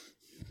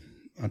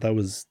 And that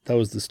was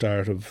the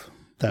start of.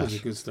 That was a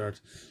good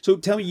start. So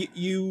tell me,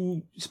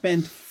 you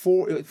spent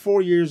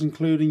 4 years,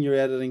 including your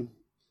editing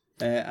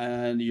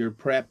and your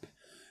prep.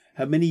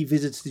 How many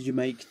visits did you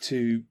make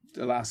to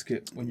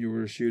Alaska when you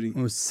were shooting?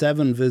 It was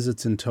 7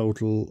 visits in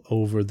total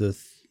over the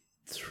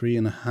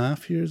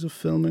 3.5 years of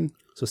filming.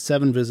 So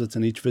 7 visits,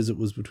 and each visit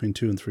was between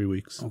 2 and 3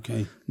 weeks.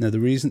 Okay. Now the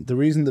reason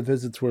the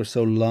visits were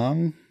so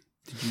long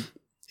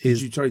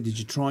did you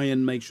try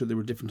and make sure there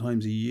were different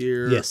times a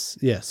year? Yes,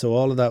 yeah. So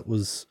all of that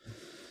was.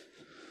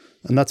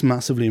 And that's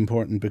massively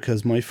important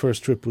because my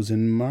first trip was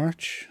in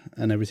March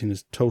and everything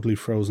is totally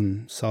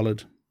frozen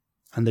solid.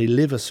 And they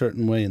live a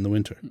certain way in the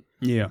winter.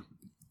 Yeah.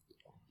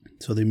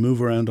 So they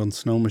move around on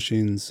snow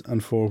machines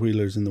and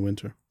 4-wheelers in the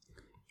winter.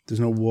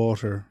 There's no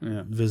water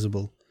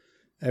visible.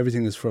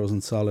 Everything is frozen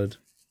solid.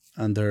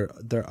 And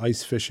they're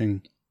ice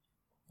fishing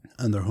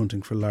and they're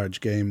hunting for large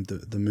game,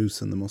 the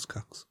moose and the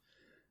muskox.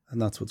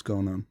 And that's what's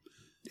going on.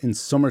 In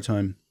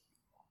summertime,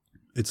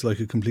 it's like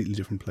a completely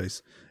different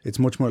place. It's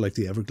much more like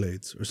the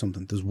Everglades or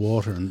something. There's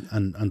water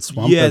and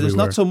swamp everywhere. There's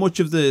not so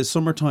much of the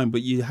summertime,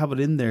 but you have it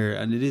in there,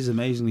 and it is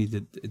amazingly the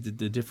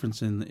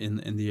difference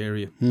in the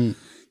area.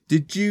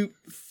 Did you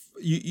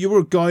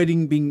were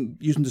guiding,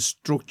 using the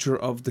structure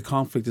of the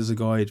conflict as a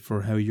guide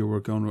for how you were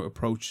going to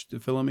approach the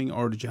filming,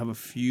 or did you have a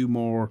few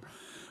more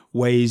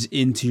ways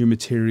into your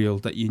material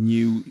that you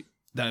knew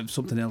that if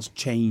something else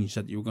changed,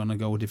 that you were going to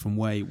go a different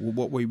way?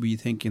 What way were you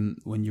thinking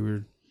when you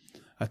were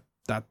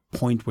that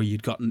point where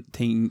you'd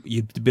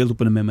build up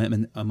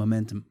a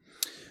momentum?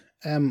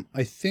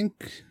 I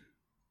think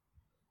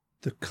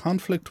the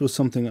conflict was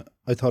something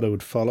I thought I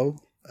would follow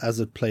as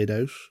it played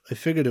out. I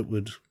figured it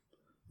would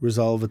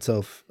resolve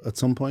itself at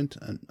some point,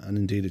 and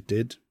indeed it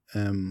did,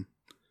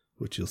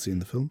 which you'll see in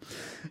the film.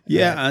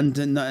 Yeah,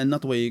 and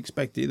not the way you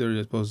expect either.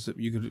 I suppose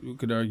you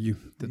could argue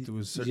that there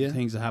was certain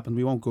things that happened.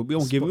 We won't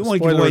give away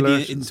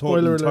the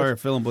entire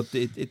film, but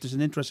there's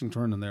an interesting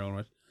turn in there, all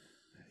right.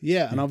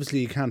 Yeah, and obviously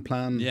you can't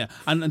plan. Yeah,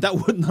 and that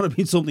would not have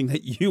been something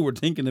that you were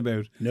thinking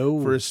about.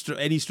 No, for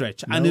any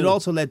stretch. No. And it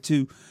also led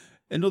to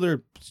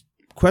another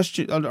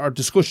question or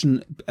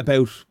discussion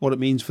about what it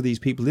means for these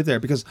people to live there,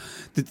 because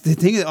the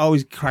thing that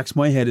always cracks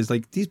my head is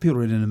like these people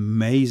are in an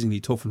amazingly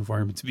tough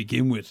environment to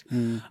begin with,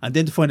 and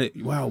then to find out,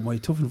 wow, my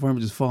tough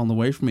environment has fallen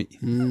away from me.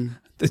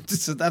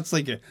 So that's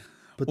like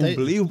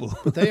unbelievable.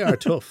 But they are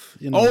tough.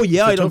 You know, oh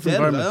yeah, I tough don't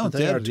environment. I don't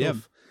They are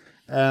tough.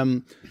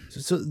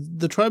 So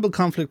the tribal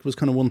conflict was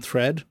kind of one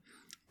thread.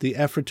 The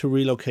effort to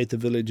relocate the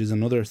village is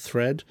another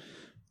thread.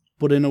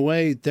 But in a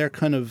way, they're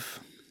kind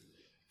of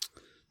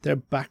their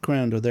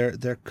background or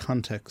their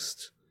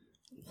context,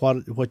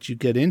 what you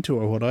get into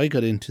or what I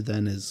got into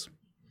then is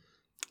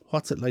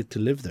what's it like to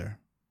live there?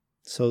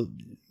 So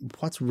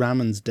what's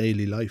Raman's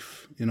daily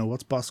life? You know,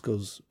 what's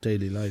Bosco's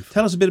daily life?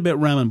 Tell us a bit about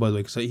Raman, by the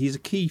way, because he's a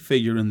key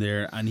figure in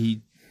there and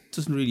he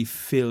doesn't really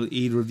fill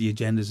either of the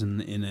agendas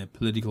in a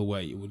political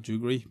way. Would you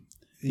agree?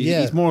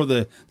 He's more of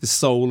the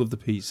soul of the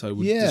piece, I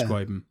would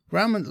describe him.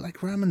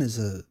 Raman is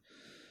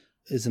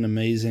an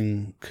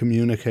amazing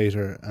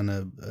communicator and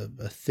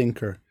a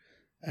thinker.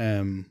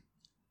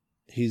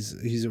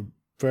 He's a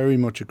very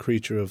much a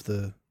creature of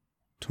the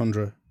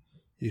tundra.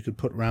 You could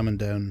put Raman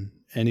down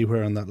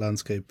anywhere on that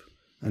landscape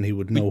and he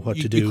would know what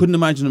to do. You couldn't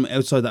imagine him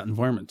outside that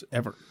environment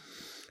ever.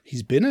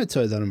 He's been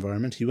outside that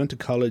environment. He went to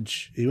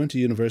college. He went to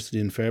university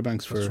in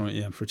Fairbanks for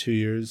 2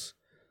 years.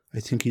 I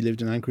think he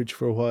lived in Anchorage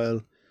for a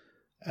while.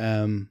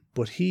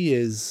 But he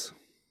is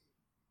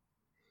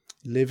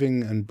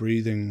living and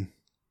breathing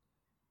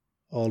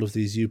all of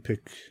these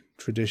Yupik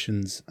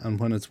traditions, and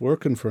when it's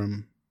working for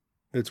him,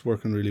 it's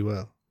working really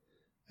well.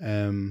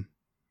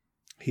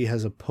 He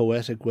has a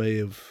poetic way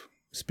of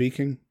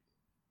speaking.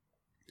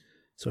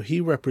 So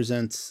he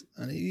represents,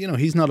 and you know,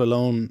 he's not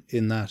alone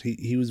in that.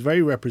 He was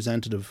very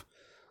representative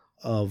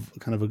of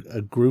kind of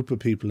a group of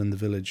people in the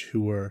village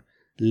who were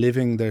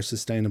living their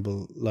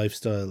sustainable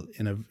lifestyle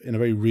in a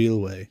very real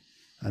way,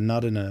 and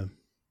not in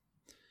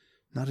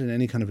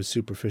any kind of a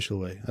superficial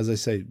way. As I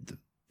say,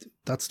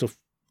 that stuff,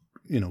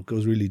 you know,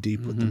 goes really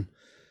deep with them.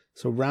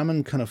 So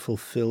Raman kind of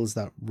fulfills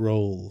that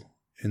role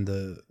in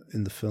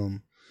the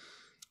film.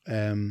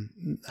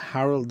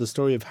 Harold, the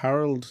story of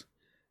Harold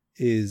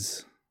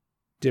is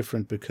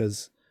different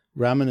because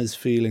Raman is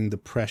feeling the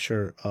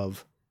pressure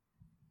of,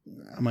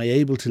 am I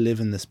able to live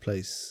in this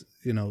place?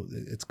 You know,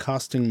 it's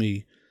costing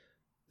me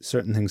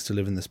certain things to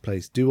live in this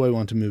place. Do I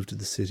want to move to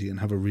the city and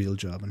have a real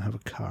job and have a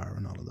car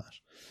and all of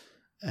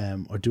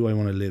that? Or do I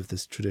want to live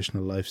this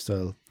traditional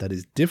lifestyle that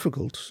is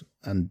difficult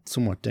and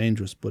somewhat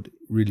dangerous, but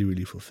really,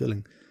 really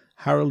fulfilling?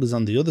 Harold is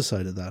on the other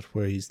side of that,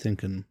 where he's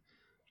thinking,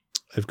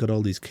 I've got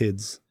all these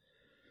kids.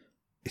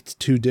 It's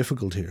too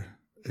difficult here.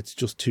 It's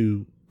just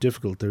too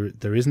difficult.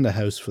 There isn't a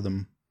house for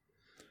them.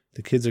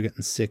 The kids are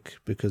getting sick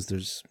because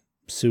there's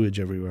sewage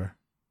everywhere.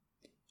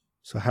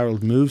 So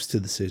Harold moves to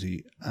the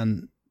city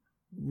and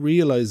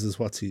realizes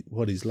what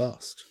he's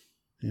lost,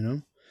 you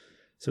know?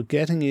 So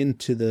getting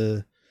into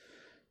the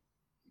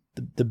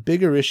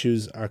bigger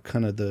issues are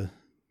kind of the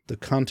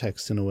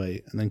context in a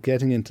way, and then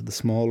getting into the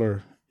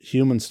smaller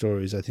human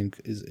stories, I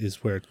think,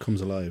 is where it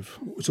comes alive.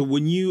 So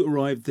when you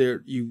arrived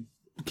there, the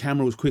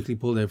camera was quickly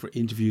pulled out for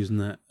interviews and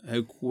that.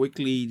 How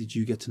quickly did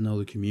you get to know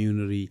the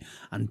community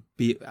and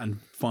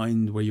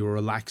find where you were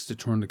relaxed to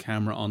turn the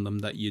camera on them,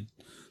 that you'd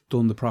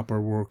done the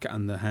proper work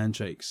and the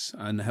handshakes?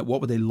 And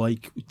what were they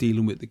like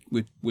dealing with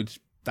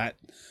that?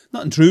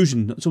 Not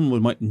intrusion.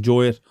 Someone might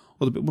enjoy it.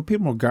 Were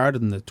people more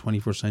guarded in the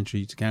 21st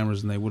century to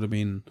cameras than they would have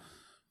been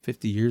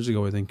 50 years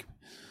ago, I think?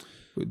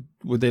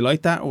 Would they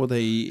like that, or were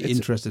they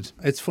interested?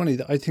 It's funny.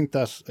 I think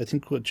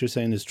what you're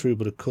saying is true,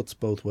 but it cuts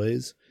both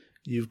ways.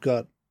 You've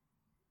got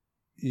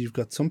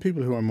some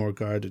people who are more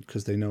guarded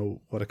because they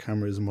know what a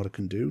camera is and what it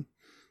can do,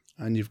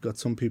 and you've got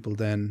some people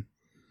then.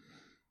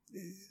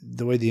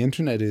 The way the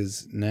internet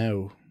is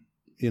now,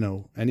 you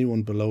know,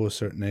 anyone below a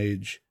certain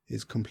age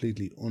is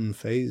completely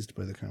unfazed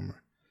by the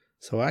camera.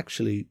 So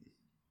actually,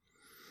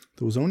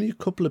 there was only a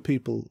couple of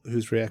people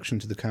whose reaction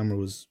to the camera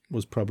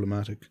was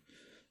problematic.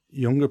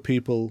 Younger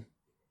people,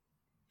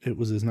 it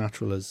was as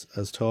natural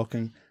as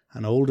talking,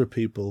 and older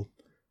people,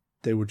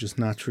 they were just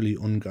naturally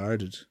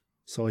unguarded.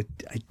 So I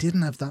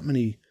didn't have that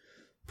many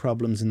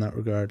problems in that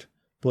regard.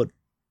 But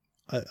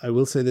I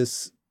will say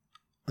this,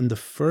 on the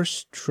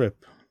first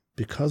trip,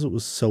 because it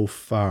was so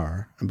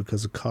far and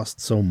because it cost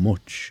so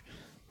much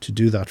to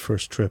do that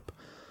first trip,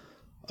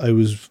 I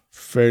was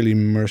fairly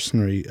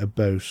mercenary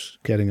about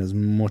getting as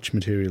much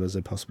material as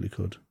I possibly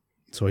could.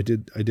 So I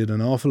did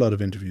an awful lot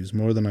of interviews,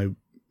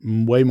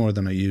 way more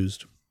than I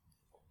used.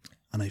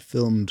 And I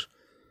filmed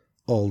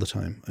all the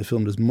time. I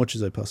filmed as much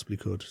as I possibly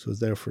could. So I was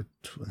there for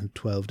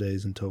 12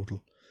 days in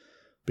total,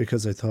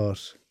 because I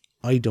thought,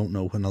 I don't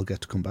know when I'll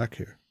get to come back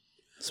here.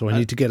 So I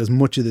need to get as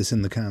much of this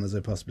in the can as I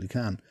possibly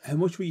can. How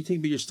much were you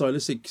thinking about your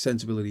stylistic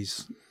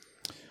sensibilities?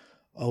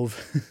 Oh,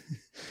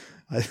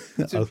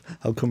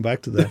 I'll come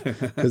back to that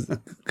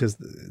because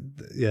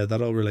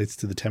that all relates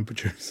to the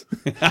temperatures.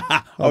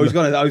 I was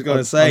going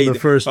to say the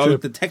first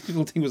trip, the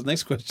technical thing was the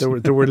next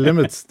question. There were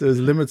limits. There's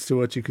limits to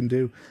what you can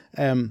do.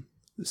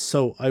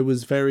 So I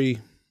was very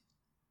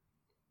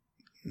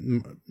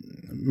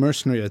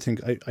mercenary. I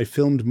think I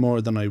filmed more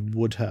than I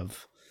would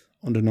have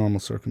under normal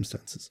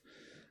circumstances.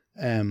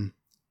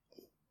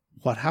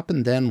 What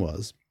happened then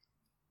was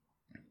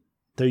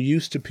they're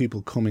used to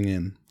people coming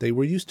in. They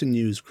were used to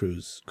news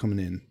crews coming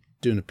in,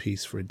 doing a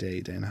piece for a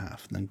day, day and a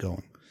half, and then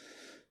going.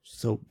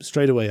 So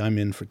straight away, I'm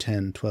in for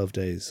 10, 12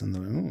 days, and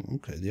they're like, oh,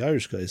 okay, the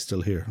Irish guy is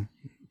still here.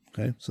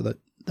 Okay, so that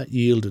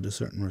yielded a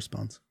certain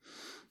response.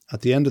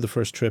 At the end of the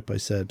first trip, I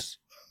said,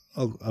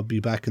 I'll be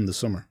back in the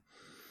summer.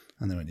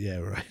 And they went, yeah,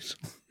 right.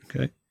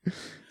 Okay.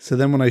 So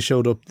then when I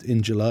showed up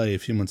in July, a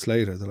few months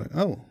later, they're like,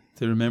 oh.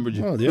 They remembered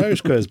you. Oh, the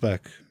Irish guy's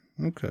back.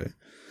 Okay.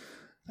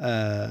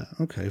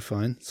 Okay,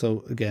 fine.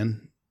 So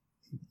again,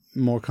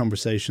 more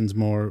conversations,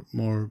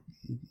 more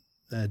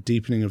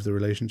deepening of the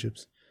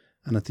relationships.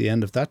 And at the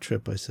end of that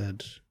trip, I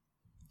said,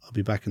 I'll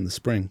be back in the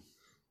spring.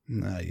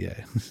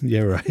 Yeah,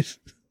 yeah, right.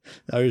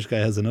 The Irish guy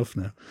has enough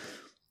now.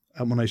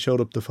 And when I showed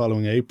up the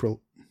following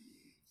April,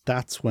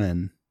 that's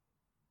when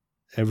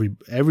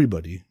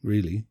everybody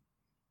really,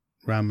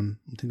 I'm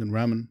thinking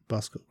Ramin,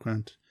 Bosco,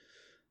 Grant,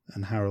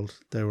 and Harold,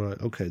 they were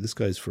like, okay, this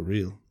guy's for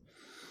real.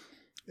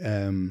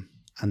 And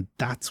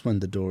that's when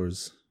the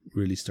doors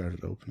really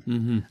started opening.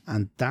 Mm-hmm.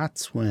 And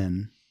that's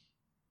when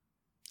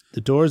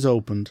the doors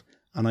opened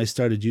and I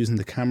started using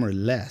the camera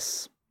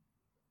less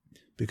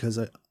because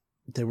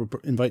they were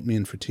inviting me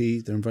in for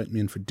tea, they were inviting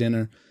me in for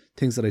dinner,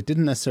 things that I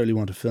didn't necessarily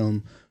want to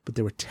film, but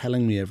they were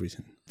telling me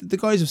everything. The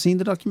guys have seen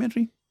the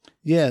documentary?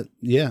 Yeah.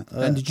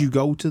 And did you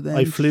go to them?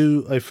 I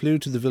flew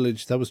to the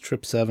village. That was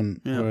trip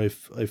 7, where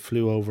I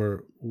flew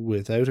over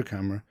without a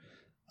camera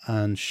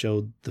and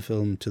showed the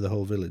film to the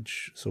whole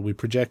village. So we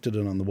projected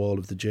it on the wall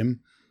of the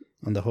gym,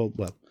 on the whole,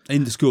 well,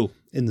 in the school.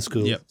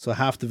 Yep. So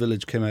half the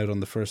village came out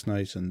on the first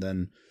night, and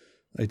then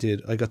I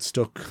got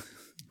stuck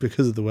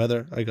because of the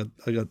weather. I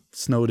got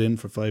snowed in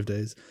for 5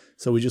 days,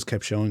 so we just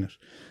kept showing it.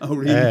 Oh,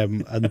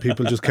 really? And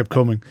people just kept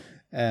coming.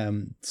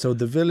 So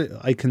the village,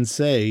 I can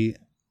say,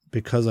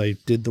 because I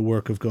did the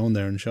work of going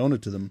there and showing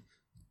it to them,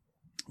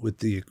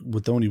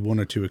 with only 1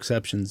 or 2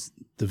 exceptions,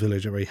 the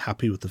village are very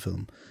happy with the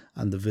film,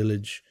 and the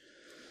village,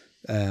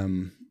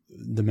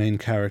 the main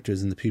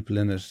characters and the people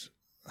in it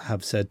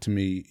have said to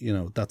me,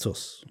 that's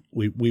us.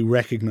 We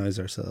recognize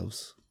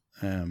ourselves,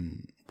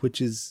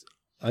 which is,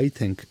 I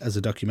think, as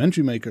a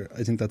documentary maker,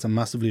 I think that's a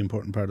massively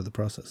important part of the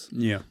process.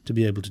 Yeah, to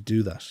be able to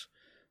do that.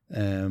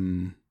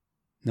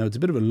 Now it's a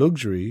bit of a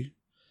luxury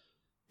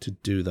to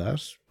do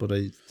that, but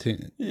I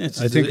think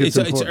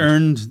it's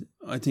earned.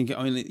 I think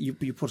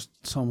you put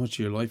so much of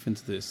your life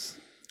into this.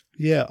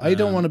 Yeah, I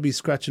don't want to be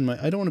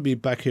I don't want to be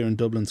back here in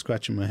Dublin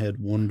scratching my head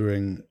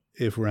wondering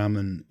if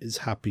Ramin is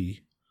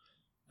happy.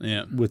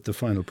 Yeah. With the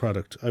final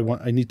product.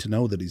 I need to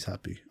know that he's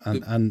happy,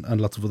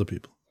 and lots of other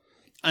people.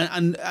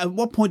 And at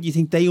what point do you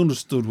think they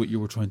understood what you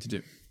were trying to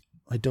do?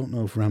 I don't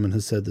know if Ramin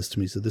has said this to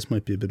me, so this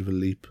might be a bit of a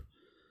leap,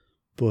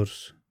 but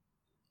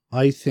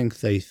I think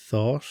they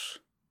thought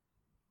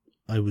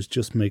I was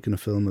just making a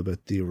film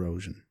about the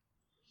erosion.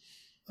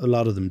 A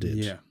lot of them did.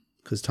 Yeah.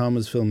 Because Tom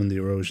was filming the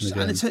erosion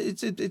again. And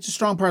it's a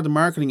strong part of the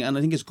marketing, and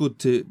I think it's good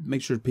to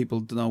make sure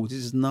people know this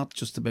is not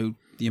just about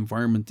the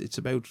environment, it's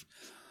about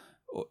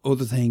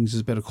other things.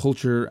 It's about a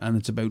culture, and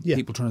it's about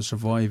people trying to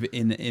survive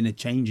in a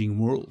changing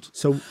world.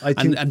 So I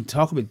think, and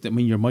talk about,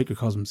 your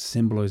microcosm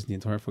symbolising the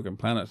entire fucking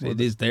planet. Well, it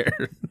is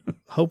there.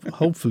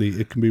 Hopefully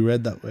it can be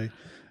read that way.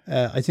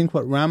 I think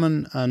what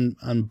Ramin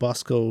and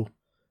Bosco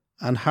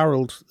and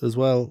Harold as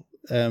well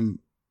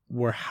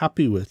were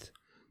happy with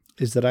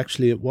is that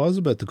actually it was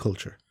about the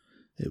culture.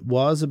 It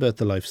was about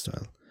the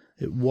lifestyle.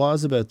 It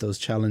was about those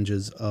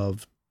challenges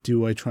of,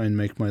 do I try and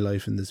make my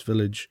life in this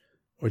village,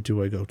 or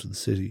do I go to the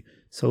city?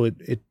 So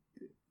it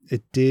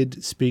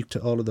did speak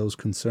to all of those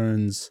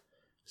concerns,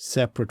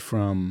 separate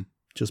from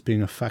just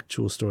being a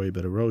factual story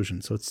about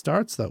erosion. So it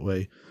starts that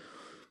way.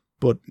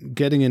 But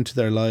getting into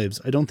their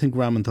lives, I don't think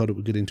Ramin thought it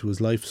would get into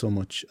his life so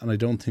much. And I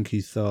don't think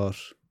he thought,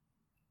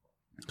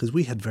 because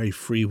we had very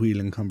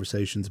freewheeling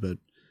conversations about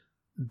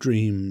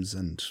dreams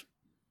and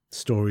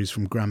stories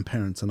from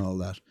grandparents and all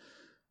that.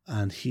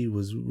 And he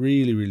was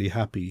really, really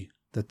happy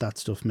that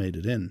stuff made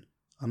it in.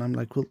 And I'm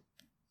like, well,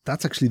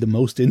 that's actually the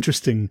most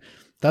interesting.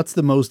 That's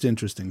the most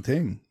interesting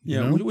thing.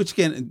 Yeah, you know? Which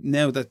again,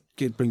 now that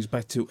brings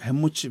back to how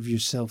much of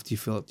yourself do you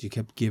feel that you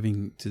kept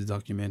giving to the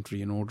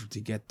documentary in order to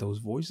get those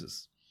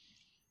voices?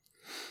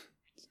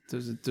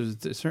 There's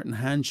a certain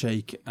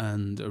handshake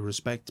and a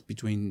respect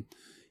between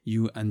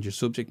you and your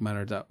subject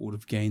matter that would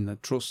have gained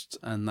that trust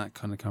and that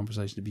kind of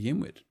conversation to begin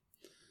with,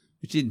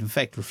 which in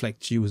effect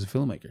reflects you as a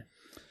filmmaker.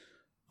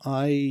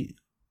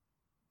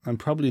 I'm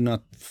probably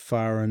not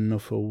far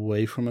enough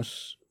away from it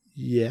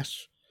yet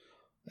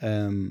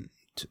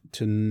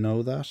to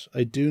know that.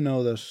 I do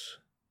know that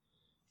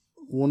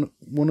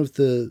one of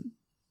the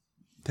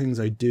things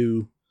I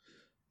do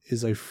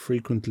is I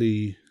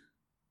frequently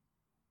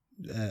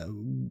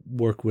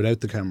work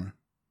without the camera.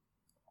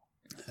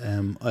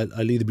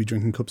 I'll either be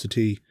drinking cups of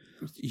tea,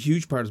 a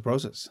huge part of the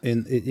process,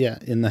 in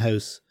the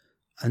house,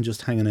 and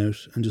just hanging out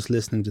and just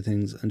listening to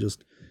things and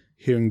just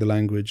hearing the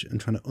language and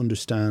trying to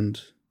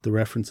understand the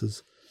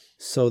references,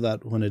 so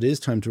that when it is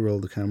time to roll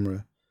the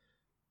camera,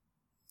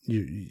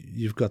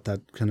 you've got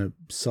that kind of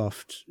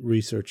soft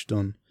research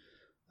done.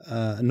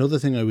 Another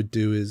thing I would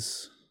do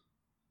is,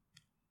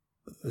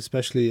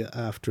 especially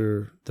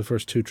after the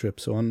first 2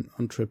 trips, so on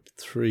trip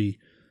 3,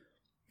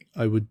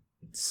 I would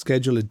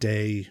schedule a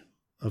day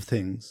of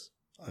things.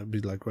 I'd be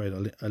like, right,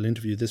 I'll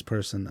interview this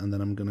person, and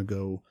then I'm going to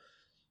go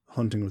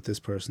hunting with this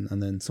person,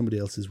 and then somebody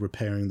else is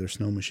repairing their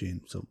snow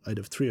machine. So I'd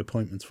have 3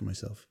 appointments for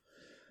myself,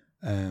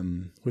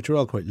 which are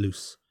all quite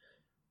loose.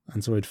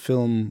 And so I'd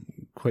film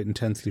quite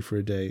intensely for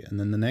a day, and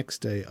then the next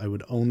day I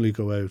would only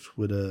go out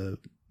with a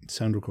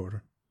sound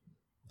recorder,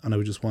 and I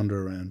would just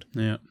wander around.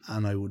 Yeah,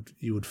 and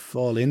you would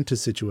fall into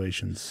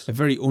situations. A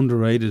very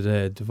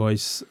underrated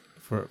device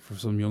for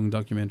some young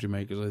documentary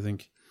makers, I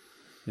think.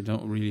 They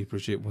don't really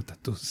appreciate what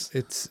that does.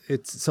 It's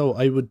so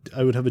I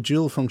would have a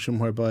dual function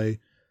whereby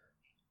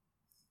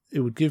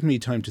it would give me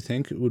time to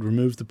think. It would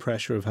remove the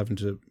pressure of having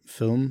to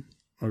film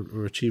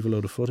or achieve a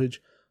load of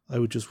footage. I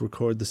would just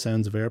record the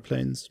sounds of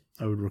airplanes.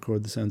 I would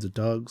record the sounds of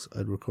dogs.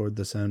 I'd record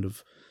the sound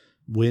of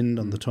wind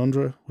on the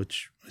tundra,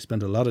 which I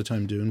spent a lot of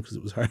time doing because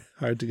it was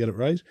hard to get it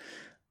right.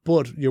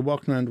 But you're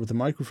walking around with a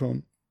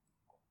microphone,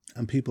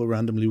 and people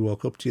randomly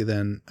walk up to you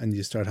then, and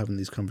you start having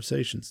these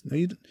conversations.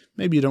 Now,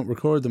 maybe you don't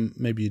record them,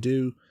 maybe you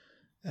do,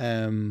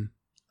 and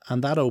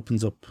that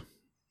opens up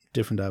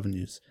different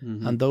avenues.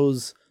 Mm-hmm. And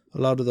a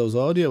lot of those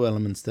audio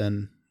elements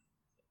then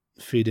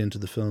feed into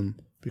the film,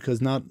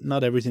 because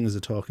not everything is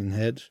a talking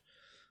head.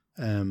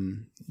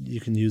 You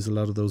can use a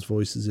lot of those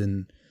voices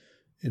in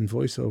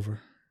voiceover.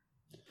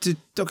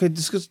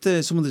 Discuss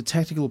some of the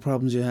technical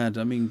problems you had.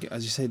 I mean,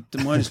 as you said, the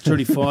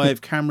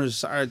 -35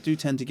 cameras do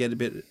tend to get a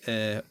bit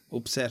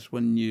upset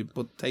when you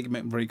take them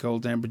out in very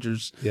cold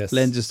temperatures. Yes.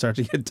 Lenses start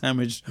to get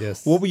damaged.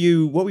 Yes. What were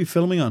you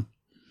filming on?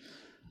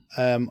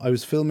 I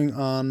was filming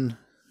on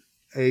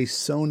a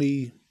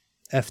Sony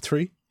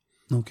F3.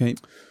 Okay.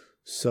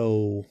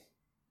 So,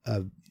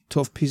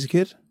 tough piece of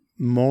kit.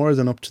 More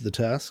than up to the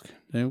task.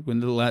 Yeah, a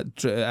little ad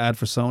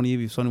for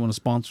Sony. If Sony want to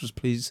sponsor us,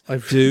 please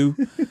do.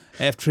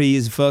 F3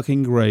 is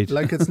fucking great.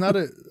 Like, it's not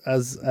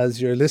as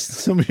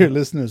some of your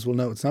listeners will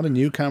know, it's not a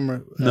new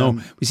camera.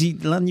 No, we see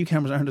a lot of new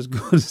cameras aren't as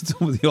good as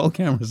some of the old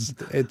cameras.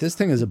 This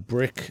thing is a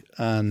brick,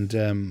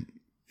 and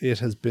it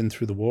has been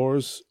through the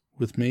wars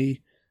with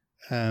me.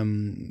 I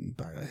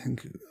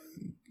think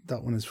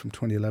that one is from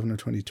 2011 or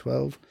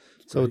 2012.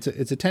 So right.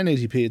 It's a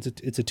 1080p.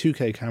 It's a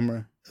 2K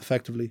camera,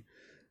 effectively.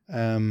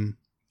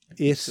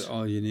 That's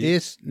all you need.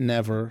 It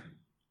never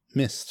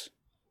missed.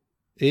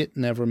 It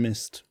never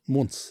missed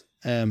once.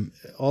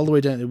 All the way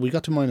down. We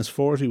got to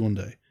 -40 one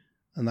day,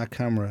 and that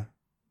camera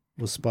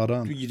was spot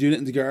on. Were you doing it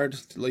in the guard,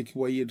 like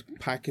where you'd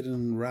pack it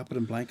and wrap it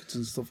in blankets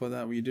and stuff like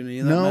that? Were you doing any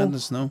of that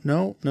madness?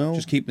 No.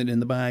 Just keeping it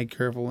in the bag,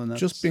 careful, and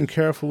just being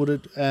careful with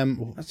it.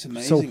 That's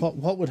amazing. So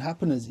what would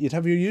happen is you'd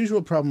have your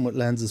usual problem with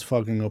lenses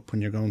fogging up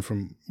when you're going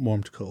from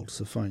warm to cold.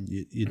 So fine,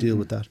 you deal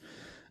with that.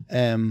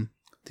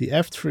 The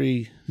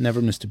F3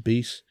 never missed a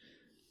beat.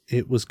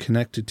 It was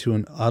connected to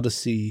an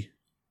Odyssey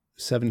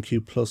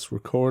 7Q Plus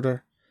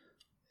recorder.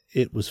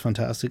 It was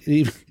fantastic.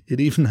 It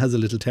even has a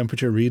little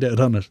temperature readout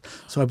on it.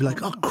 So I'd be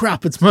like, oh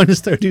crap, it's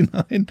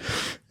 -39.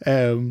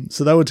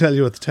 So that would tell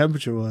you what the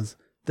temperature was.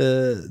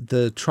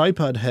 The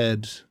tripod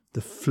head,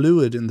 the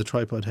fluid in the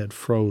tripod head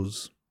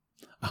froze.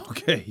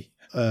 Okay.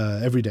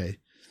 Every day.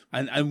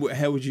 And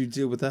how would you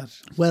deal with that?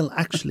 Well,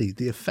 actually,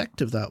 the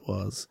effect of that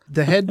was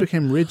the head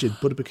became rigid,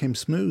 but it became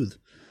smooth.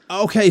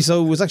 Okay,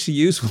 so it was actually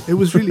useful. It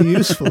was really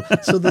useful.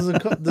 So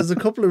there's a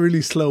couple of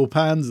really slow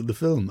pans in the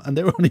film, and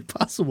they were only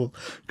possible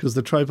because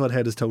the tripod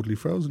head is totally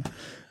frozen.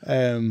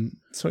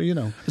 So, you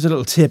know. There's a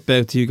little tip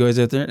out to you guys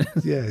out there.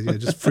 Yeah,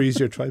 just freeze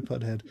your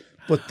tripod head.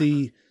 But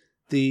the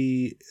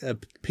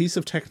piece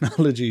of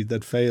technology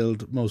that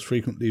failed most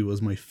frequently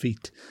was my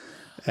feet.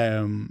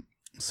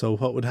 So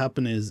what would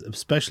happen is,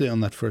 especially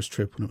on that first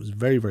trip when it was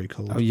very, very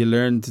cold. Oh, you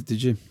learned,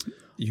 did you?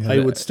 I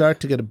would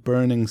start to get a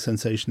burning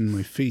sensation in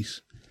my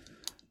feet.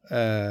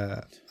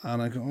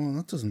 And I go, oh,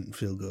 that doesn't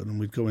feel good. And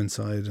we'd go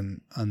inside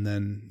and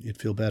then you'd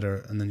feel better.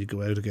 And then you'd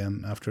go out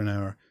again after an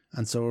hour.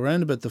 And so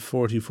around about the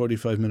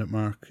 40-45 minute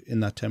mark in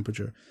that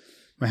temperature,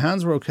 my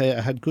hands were okay.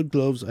 I had good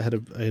gloves. I had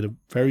a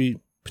very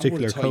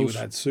particular coat. You would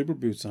have had super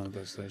boots on at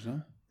that stage,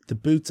 no? The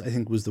boots, I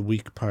think, was the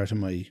weak part of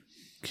my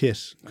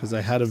kit because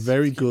I had a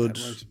very good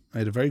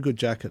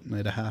jacket and I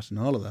had a hat and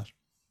all of that.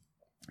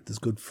 There's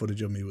good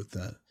footage of me with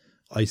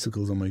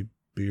icicles on my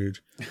beard.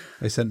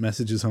 I sent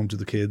messages home to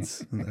the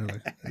kids and they're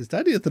like, is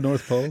Daddy at the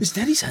North Pole? Is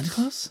Daddy Santa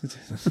Claus?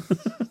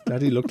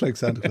 Daddy looked like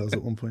Santa Claus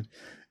at one point.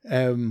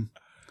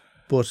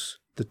 But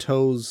the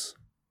toes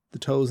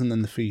and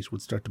then the feet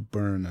would start to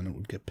burn and it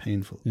would get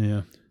painful.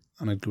 Yeah.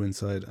 And I'd go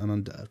inside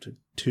and after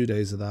 2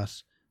 days of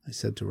that, I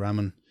said to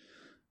Raman,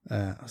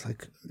 I was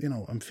like, you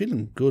know, I'm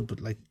feeling good, but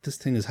like this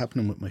thing is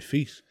happening with my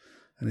feet.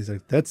 And he's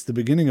like, that's the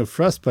beginning of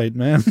frostbite,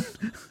 man.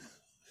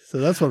 So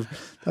that's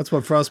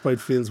what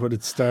frostbite feels when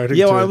it's starting.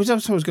 Yeah, well, that's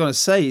what I was going to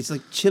say. It's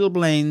like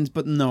chilblains,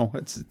 but no,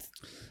 it's.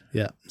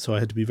 Yeah, so I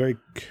had to be very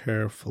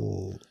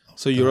careful.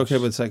 So you're okay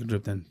with the second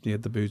trip then? You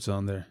had the boots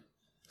on there.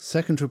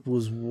 Second trip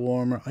was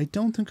warmer. I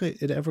don't think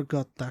it ever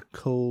got that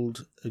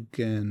cold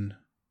again.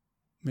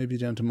 Maybe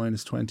down to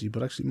 -20,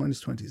 but actually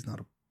 -20 is not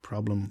a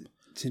problem.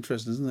 It's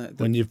interesting, isn't it?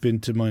 When you've been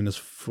to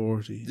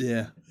 -40.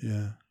 Yeah.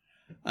 Yeah.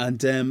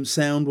 And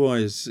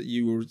sound-wise,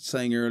 you were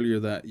saying earlier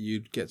that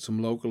you'd get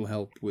some local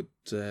help with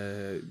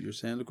your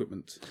sound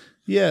equipment.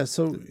 Yeah,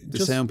 so... The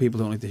sound people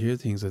don't like to hear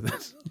things like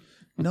that.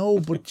 No,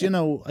 but,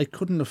 I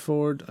couldn't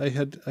afford... I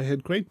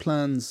had great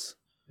plans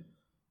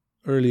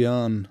early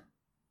on.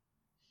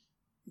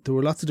 There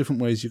were lots of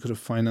different ways you could have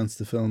financed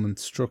the film and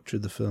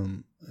structured the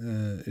film.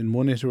 In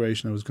one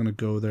iteration, I was going to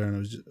go there and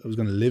I was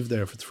going to live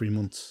there for 3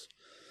 months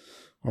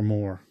or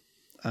more,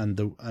 and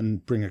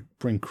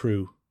bring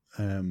crew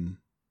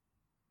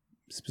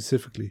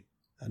specifically,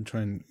 and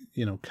try and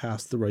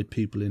cast the right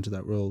people into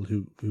that role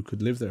who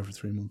could live there for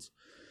 3 months.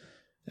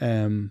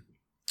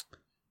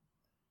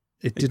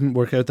 It didn't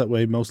work out that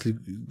way. Mostly,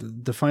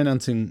 the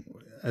financing,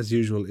 as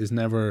usual,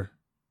 never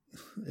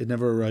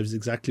arrives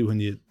exactly when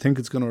you think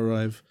it's going to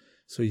arrive.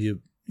 So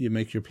you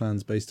make your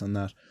plans based on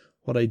that.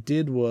 What I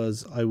did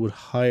was I would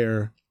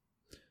hire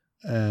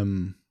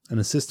an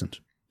assistant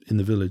in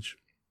the village.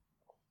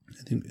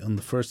 I think there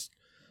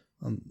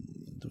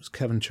was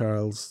Kevin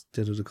Charles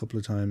did it a couple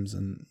of times,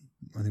 and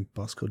I think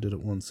Bosco did it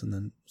once, and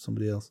then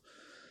somebody else.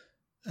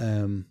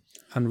 And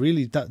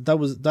really,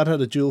 that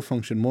had a dual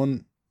function.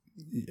 One,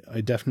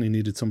 I definitely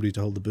needed somebody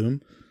to hold the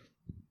boom.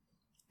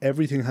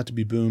 Everything had to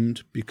be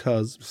boomed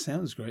because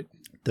sounds great.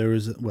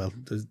 There's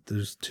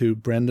two,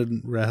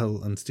 Brendan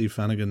Rahel and Steve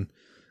Flanagan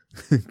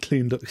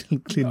cleaned up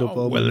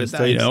all the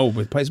mistakes. I know,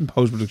 with some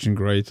post production,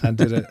 great, and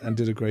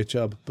did a great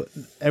job. But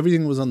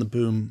everything was on the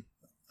boom,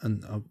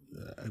 and a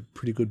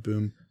pretty good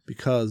boom,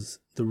 because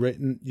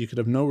you could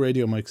have no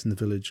radio mics in the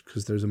village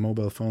because there's a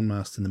mobile phone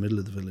mast in the middle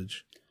of the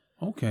village.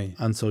 Okay,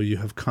 and so you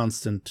have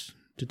constant.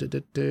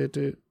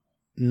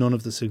 None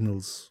of the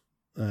signals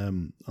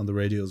on the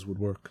radios would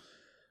work,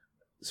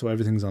 so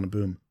everything's on a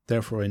boom.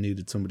 Therefore, I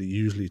needed somebody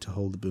usually to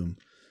hold the boom,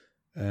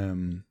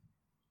 and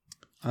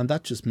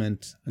that just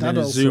meant that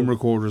also Zoom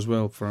recorder as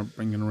well for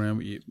bringing around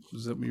with you.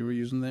 Was that what you were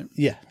using there?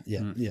 Yeah.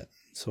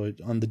 So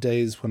on the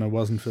days when I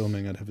wasn't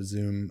filming, I'd have a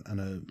Zoom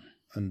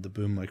and the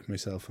boom mic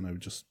myself, and I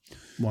would just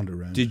wander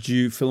around. Did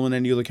you film on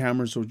any other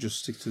cameras or just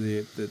stick to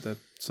that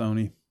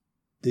Sony?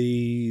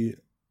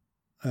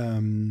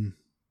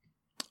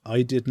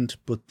 I didn't,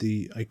 but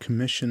I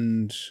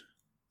commissioned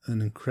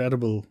an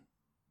incredible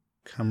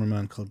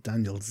cameraman called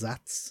Daniel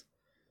Zatz,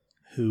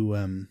 who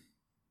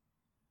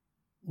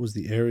was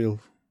the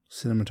aerial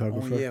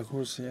cinematographer. Oh yeah, of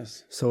course,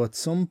 yes. So at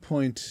some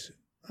point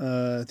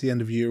at the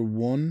end of year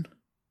one,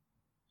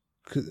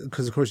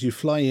 because of course you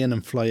fly in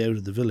and fly out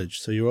of the village,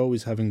 so you're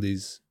always having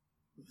these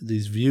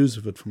views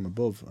of it from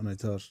above. And I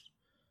thought,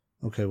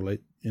 okay, well,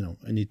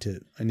 I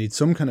need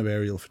some kind of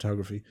aerial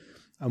photography.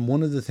 And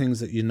one of the things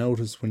that you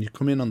notice when you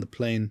come in on the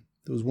plane,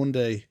 there was one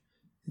day,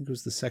 I think it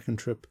was the second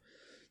trip,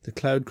 the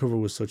cloud cover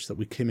was such that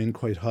we came in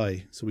quite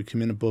high. So we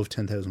came in above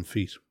 10,000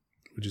 feet,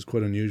 which is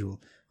quite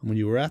unusual. And when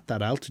you were at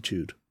that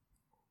altitude,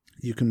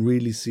 you can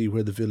really see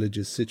where the village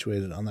is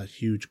situated on that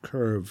huge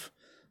curve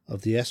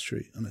of the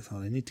estuary. And I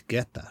thought, I need to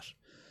get that.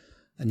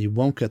 And you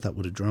won't get that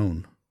with a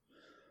drone.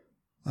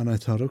 And I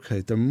thought, okay,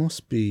 there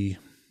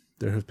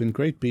have been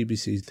great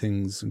BBC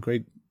things and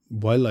great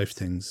wildlife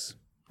things,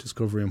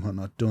 Discovery and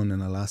whatnot, done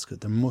in Alaska.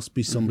 There must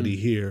be somebody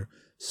here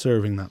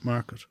serving that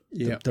market.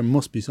 Yeah. There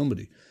must be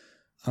somebody.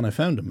 And I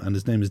found him, and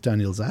his name is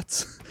Daniel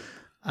Zatz.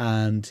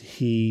 And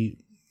he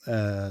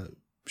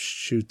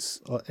shoots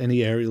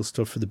any aerial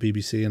stuff for the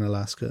BBC in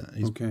Alaska.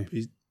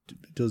 He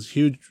does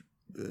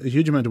a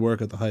huge amount of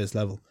work at the highest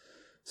level.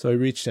 So I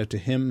reached out to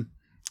him,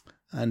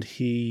 and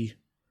he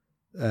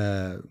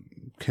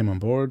came on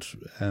board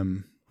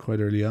quite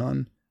early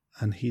on.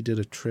 And he did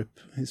a trip.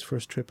 His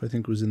first trip, I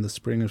think, was in the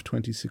spring of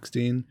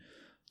 2016,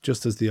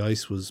 just as the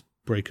ice was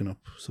breaking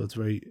up. So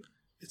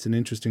it's an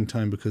interesting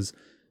time, because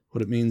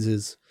what it means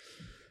is,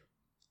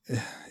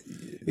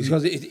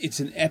 because it's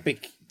an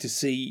epic to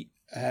see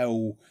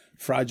how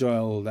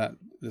fragile that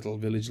little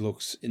village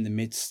looks in the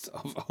midst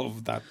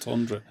of that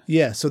tundra.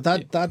 Yeah. So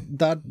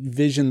that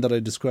vision that I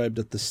described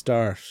at the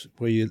start,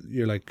 where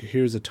you're like,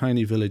 here's a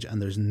tiny village and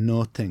there's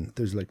nothing.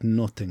 There's like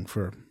nothing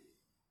for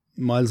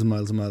miles and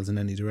miles and miles in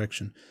any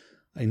direction.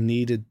 I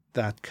needed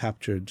that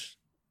captured,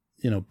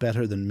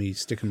 better than me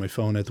sticking my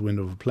phone out the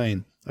window of a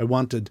plane. I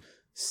wanted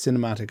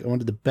cinematic. I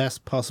wanted the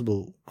best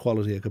possible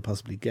quality I could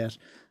possibly get.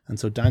 And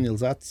so Daniel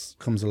Zatz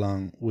comes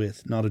along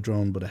with not a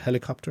drone, but a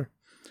helicopter.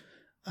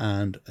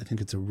 And I think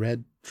it's a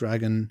Red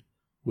Dragon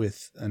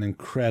with an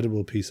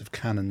incredible piece of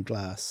Canon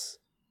glass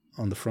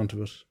on the front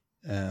of it.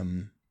 I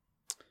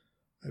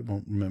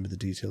won't remember the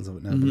details of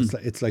it now,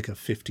 but it's like a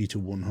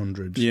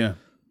 50-100. Yeah.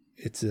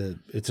 So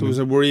was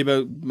there worry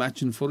about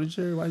matching footage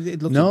there?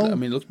 It looks, no, I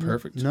mean, it looks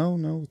perfect.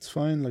 No, it's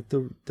fine. Like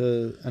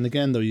and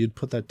again though, you'd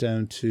put that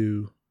down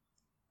to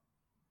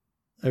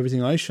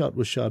everything I shot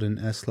was shot in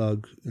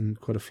S-Log in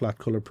quite a flat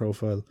color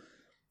profile.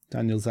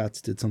 Daniel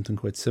Zatz did something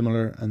quite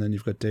similar, and then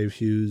you've got Dave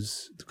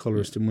Hughes, the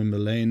colorist in Wimble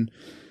Lane,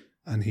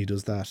 and he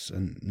does that,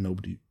 and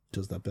nobody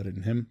does that better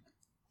than him.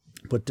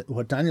 But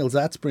what Daniel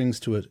Zatz brings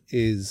to it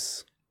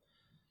is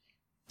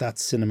that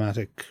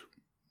cinematic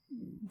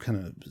kind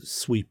of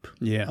sweep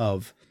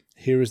of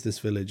here is this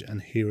village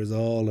and here is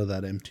all of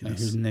that emptiness. And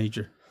here's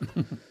nature.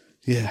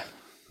 Yeah.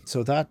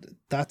 So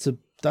that's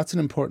an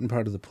important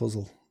part of the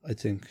puzzle, I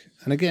think.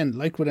 And again,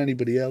 like with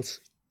anybody else,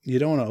 you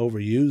don't want to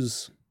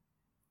overuse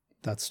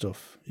that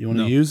stuff. You want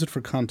to use it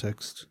for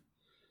context,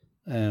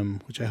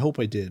 which I hope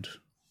I did.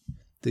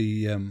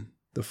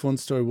 The fun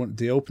story,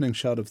 the opening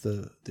shot of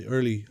the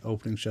early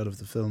opening shot of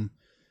the film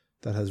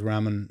that has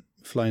Raman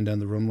flying down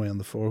the runway on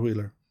the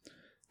four-wheeler,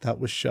 that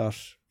was shot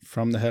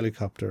from the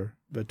helicopter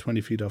about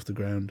 20 feet off the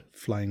ground,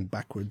 flying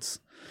backwards.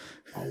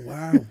 Oh,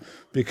 wow.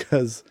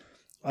 Because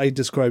I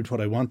described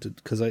what I wanted,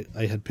 because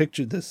I had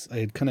pictured this.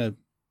 I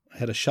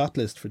had a shot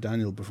list for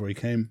Daniel before he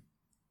came.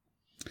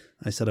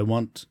 I said, I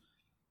want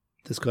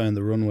this guy on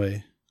the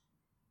runway,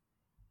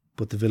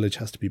 but the village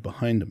has to be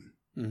behind him.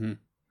 Mm-hmm.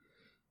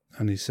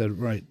 And he said,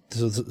 right.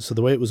 So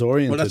the way it was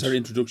oriented. Well, that's our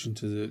introduction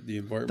to the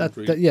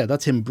environment.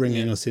 That's him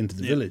bringing us into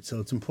the village. So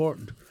it's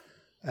important.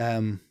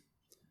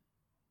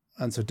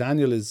 And so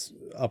Daniel is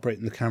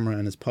operating the camera,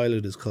 and his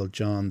pilot is called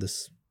John,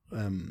 this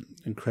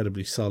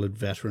incredibly solid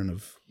veteran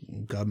of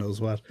God knows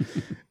what.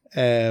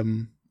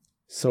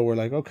 So we're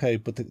like, okay,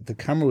 but the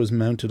camera was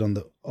mounted on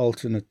the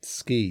alternate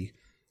ski.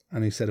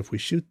 And he said, if we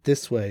shoot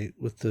this way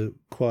with the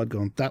quad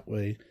going that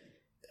way,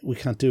 we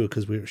can't do it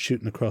because we're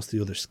shooting across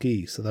the other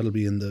ski. So that'll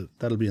be in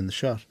the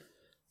shot.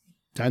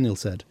 Daniel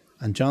said,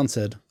 and John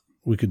said,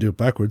 we could do it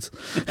backwards.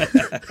 And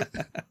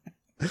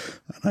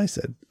I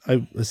said,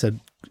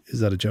 is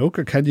that a joke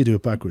or can you do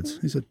it backwards?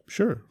 He said,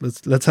 sure,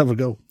 let's have a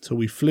go. So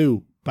we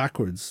flew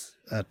backwards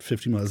at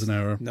 50 miles an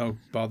hour. No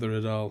bother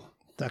at all.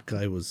 That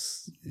guy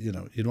was,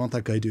 you'd want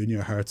that guy doing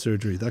your heart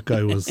surgery. That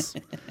guy was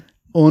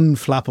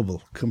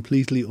unflappable,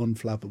 completely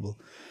unflappable.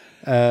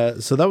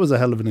 So that was a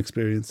hell of an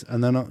experience.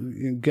 And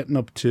then getting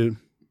up to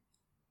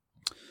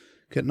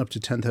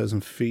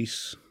 10,000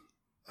 feet,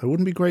 I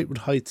wouldn't be great with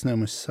heights now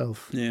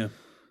myself. Yeah.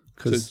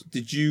 So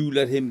did you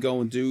let him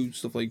go and do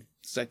stuff like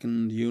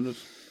second unit?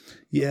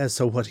 Yeah.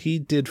 So what he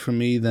did for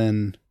me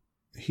then,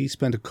 he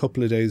spent a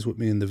couple of days with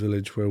me in the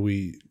village where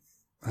we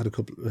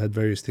had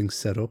various things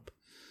set up.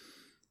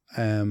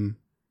 And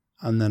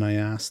then I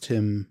had asked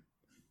him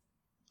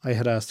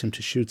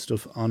to shoot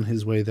stuff on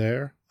his way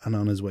there and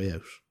on his way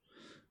out,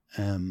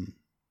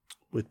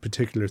 with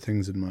particular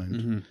things in mind.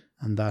 Mm-hmm.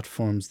 And that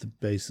forms the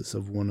basis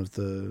of one of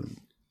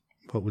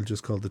what we'll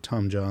just call the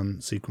Tom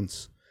John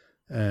sequence.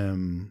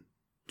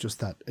 Just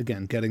that,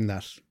 again, getting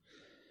that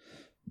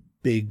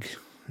big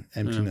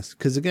emptiness.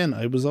 Because again,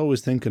 I was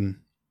always thinking,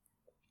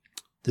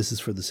 this is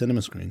for the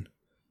cinema screen.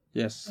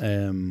 Yes.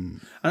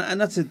 And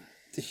that's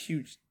a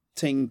huge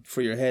thing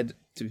for your head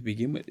to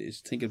begin with, is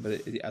thinking about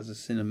it as a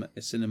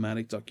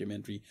cinematic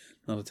documentary,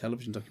 not a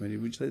television documentary.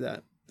 Would you say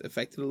that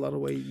affected a lot of the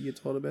way you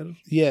thought about it?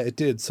 Yeah, it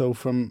did. So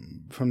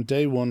from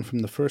day one, from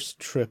the first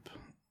trip,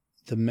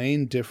 the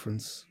main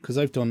difference, because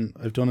I've done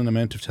an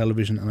amount of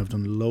television and I've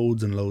done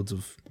loads and loads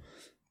of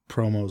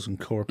promos and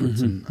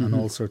corporates and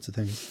all sorts of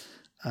things,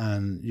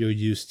 and you're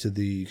used to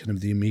the kind of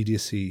the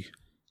immediacy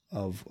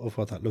of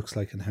what that looks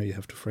like and how you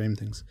have to frame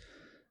things.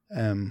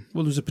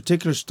 Well, there's a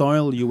particular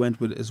style you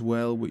went with as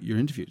well with your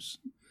interviews.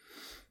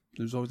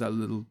 There's always that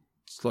little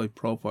slight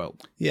profile.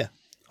 Yeah.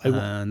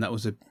 And that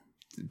was a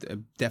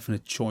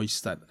definite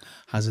choice that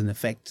has an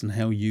effect on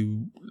how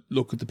you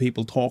look at the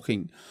people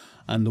talking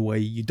and the way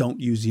you don't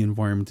use the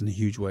environment in a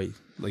huge way.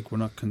 Like, we're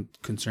not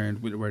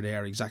concerned with where they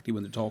are exactly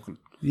when they're talking.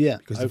 Yeah.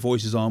 Because the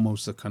voice is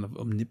almost a kind of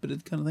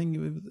omnipotent kind of thing,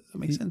 if that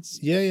makes sense.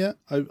 Yeah.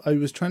 I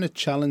was trying to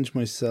challenge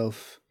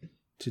myself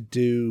to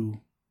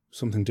do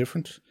something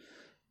different.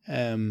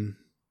 And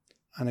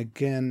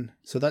again,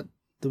 so that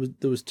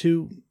there was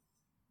two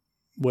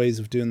ways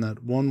of doing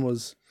that. One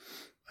was,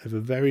 I have a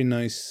very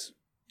nice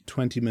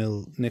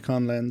 20mm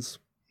Nikon lens,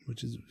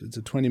 it's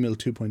a 20mm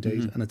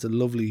 2.8, and it's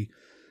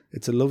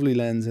a lovely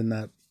lens in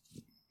that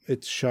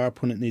it's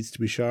sharp when it needs to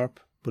be sharp,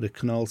 but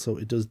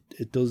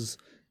it does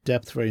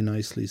depth very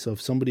nicely. So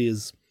if somebody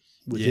is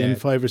within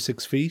 5 or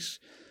 6 feet,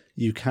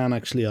 you can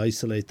actually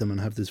isolate them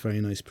and have this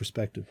very nice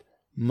perspective.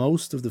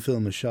 Most of the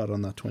film is shot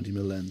on that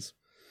 20mm lens.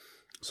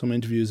 Some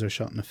interviews are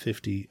shot in a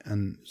 50,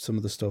 and some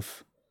of the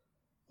stuff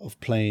of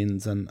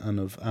planes and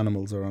of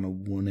animals are on a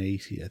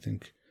 180, I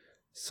think.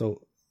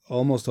 So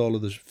almost all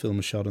of the film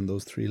is shot on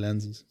those three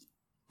lenses.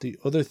 The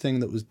other thing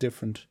that was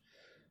different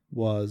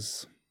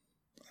was,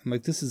 I'm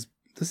like, this is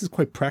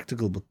quite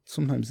practical, but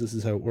sometimes this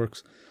is how it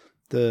works.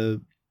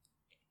 The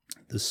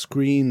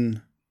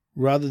screen,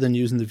 rather than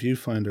using the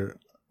viewfinder,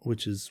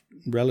 which is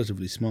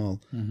relatively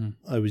small,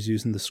 I was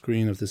using the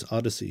screen of this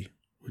Odyssey,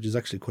 which is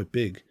actually quite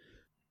big.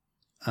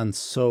 And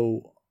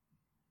so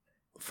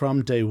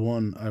from day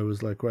one, I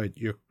was like, right,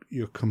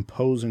 you're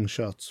composing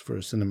shots for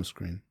a cinema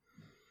screen.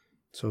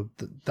 So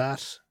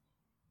that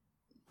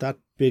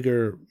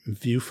bigger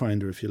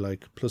viewfinder, if you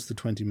like, plus the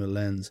 20mm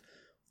lens,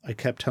 I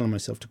kept telling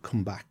myself to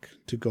come back,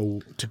 to go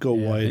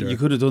wider. You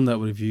could have done that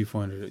with a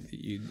viewfinder.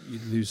 You'd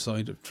lose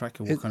sight of track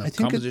of what kind of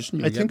composition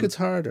you were I think getting. it's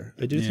harder.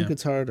 I do think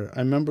it's harder. I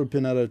remember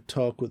being at a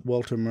talk with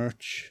Walter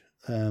Murch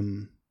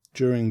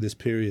during this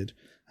period,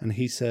 and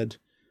he said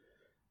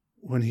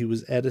when he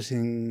was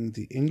editing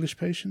The English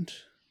Patient,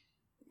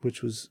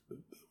 which was,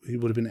 he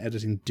would have been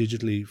editing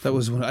digitally. That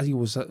was when, I think,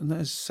 was that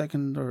his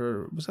second,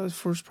 or was that his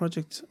first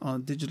project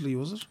on digitally,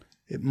 was it?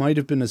 It might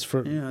have been his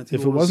first. Yeah, I think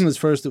if it wasn't his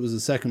first, it was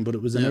his second, but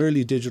it was an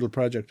early digital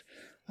project.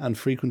 And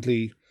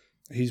frequently,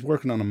 he's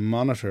working on a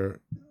monitor,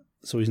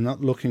 so he's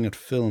not looking at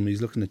film,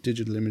 he's looking at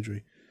digital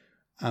imagery.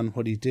 And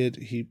what he did,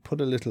 he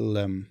put a little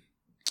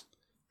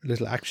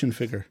action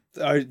figure.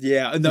 I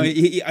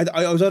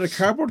was either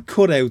cardboard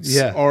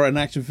cutouts or an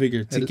action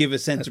figure to give a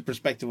sense of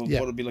perspective of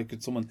what it'd be like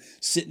with someone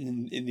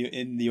sitting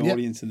in the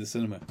audience in the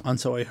cinema. And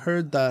so I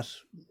heard that,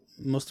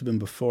 must have been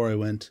before I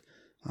went.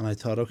 And I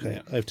thought,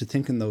 okay, I have to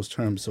think in those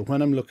terms. So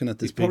when I'm looking at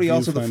this, he's probably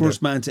also the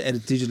first man to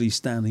edit digitally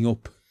standing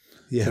up.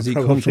 Yeah, because he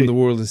comes from the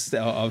world of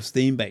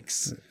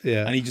Steenbecks.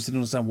 Yeah, and he just didn't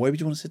understand, why would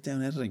you want to sit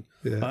down editing?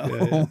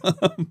 Yeah.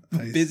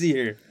 I'm busy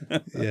here.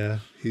 Yeah,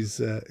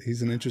 he's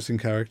an interesting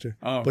character.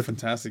 Oh, but,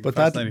 fantastic! But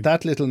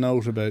that little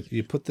note about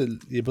you put the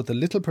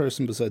little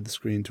person beside the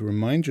screen to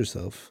remind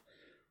yourself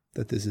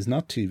that this is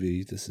not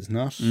TV. This is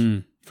not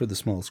for the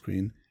small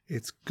screen.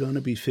 It's going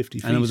to be 50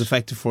 feet. And it was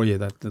effective for you,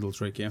 that little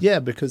trick, yeah? Yeah,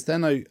 because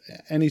then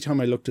anytime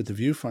I looked at the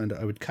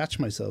viewfinder, I would catch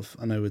myself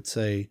and I would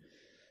say,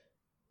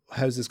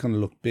 how's this going to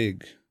look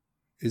big?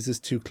 Is this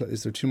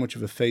is there too much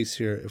of a face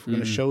here? If we're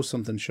going to show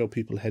something, show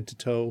people head to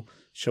toe,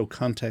 show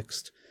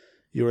context,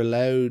 you're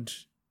allowed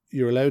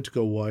to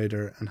go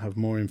wider and have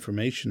more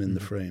information in the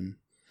frame.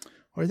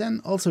 Or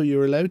then also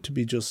you're allowed to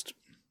be just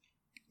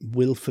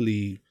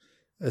willfully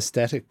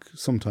aesthetic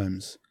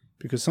sometimes,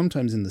 because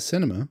sometimes in the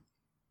cinema,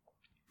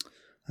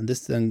 and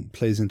this then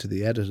plays into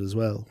the edit as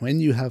well, when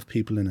you have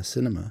people in a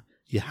cinema,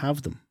 you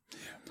have them.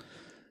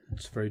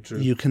 It's very true.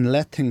 You can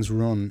let things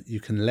run. You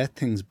can let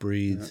things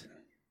breathe.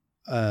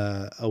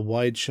 A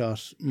wide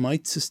shot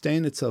might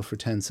sustain itself for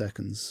 10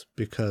 seconds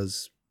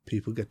because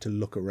people get to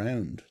look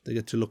around. They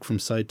get to look from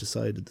side to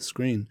side of the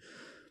screen.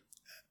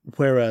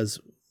 Whereas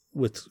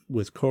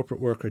with corporate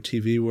work or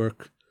TV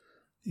work,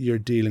 you're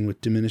dealing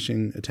with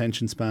diminishing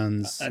attention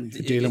spans. And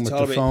you're dealing with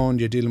the phone.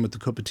 You're dealing with the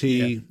cup of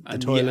tea, the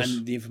toilet.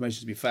 And the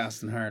information to be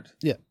fast and hard.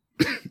 Yeah.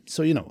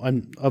 So,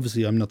 I'm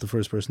not the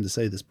first person to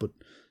say this, but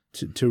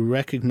to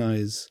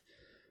recognize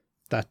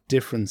that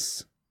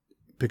difference,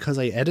 because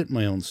I edit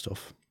my own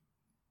stuff,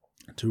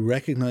 to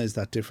recognize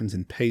that difference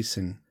in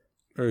pacing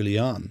early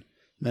on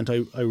meant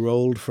I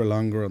rolled for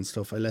longer on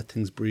stuff. I let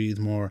things breathe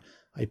more.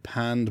 I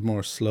panned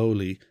more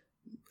slowly.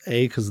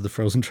 A, because of the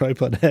frozen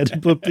tripod head,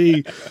 but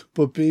B,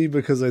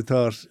 because I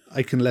thought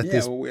I can let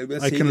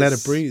let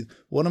it breathe.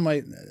 One of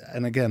my,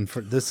 and again,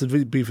 this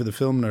would be for the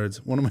film nerds,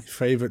 one of my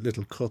favorite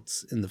little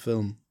cuts in the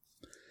film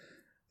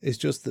is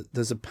just that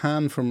there's a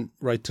pan from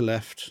right to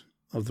left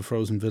of the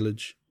frozen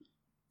village,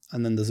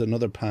 and then there's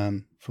another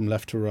pan from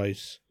left to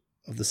right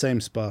of the same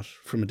spot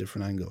from a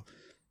different angle.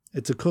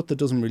 It's a cut that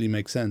doesn't really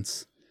make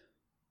sense.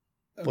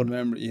 But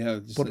remember,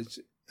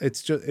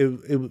 it's just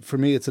for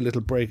me. It's a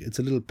little break. It's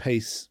a little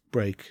pace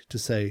break to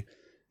say,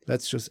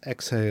 let's just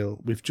exhale.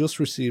 We've just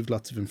received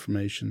lots of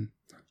information.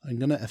 I'm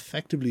going to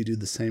effectively do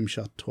the same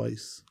shot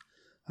twice,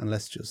 and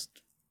let's just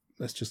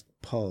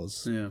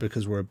pause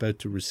because we're about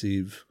to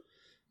receive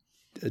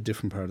a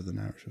different part of the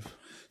narrative.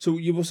 So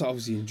you must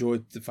obviously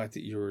enjoyed the fact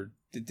that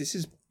this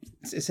is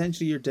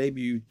essentially your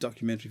debut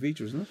documentary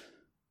feature, isn't it?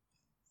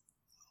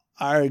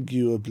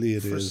 Arguably,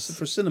 it is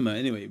for cinema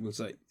anyway. We'll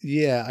say.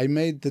 Yeah, I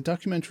made the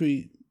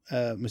documentary.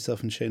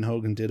 Myself and Shane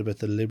Hogan did about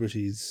the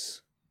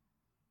Liberties.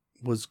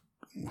 Was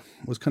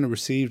kind of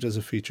received as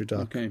a feature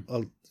doc. Okay.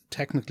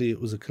 Technically, it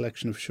was a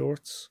collection of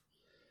shorts,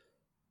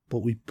 but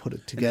we put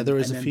it together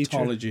as a feature.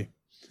 Anthology.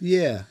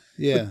 Yeah.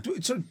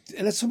 But, so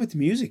let's talk about the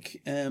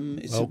music.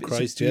 It's a beautiful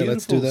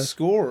let's do that.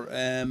 Score.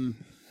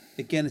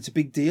 Again, it's a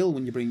big deal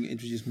when you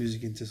introduce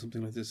music into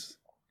something like this.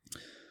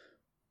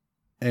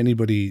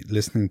 Anybody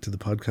listening to the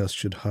podcast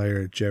should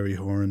hire Jerry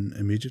Horan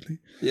immediately.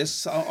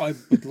 Yes, I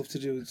would love to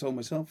do it so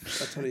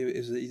myself. I tell you,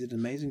 he did an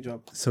amazing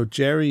job. So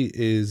Jerry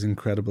is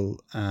incredible,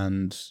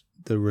 and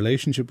the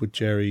relationship with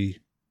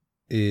Jerry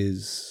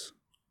is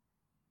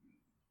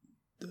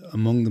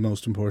among the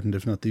most important,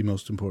 if not the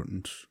most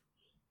important,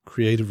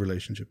 creative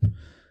relationship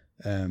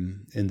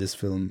in this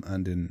film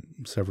and in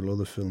several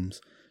other films.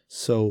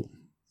 So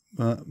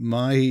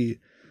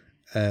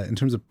in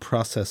terms of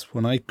process,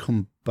 when I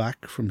come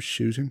back from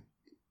shooting,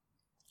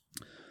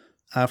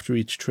 after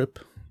each trip,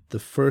 the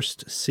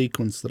first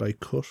sequence that I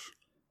cut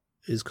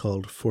is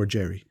called For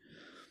Jerry.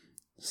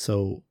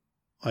 So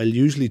I'll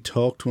usually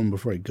talk to him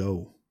before I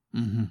go.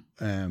 Mm-hmm.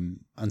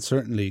 And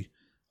certainly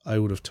I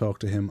would have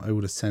talked to him. I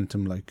would have sent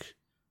him like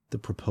the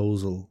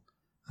proposal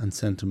and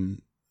sent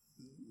him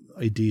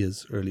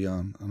ideas early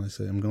on. And I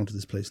say, I'm going to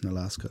this place in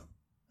Alaska.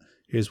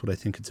 Here's what I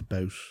think it's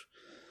about.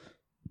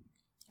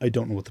 I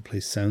don't know what the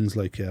place sounds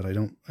like yet. I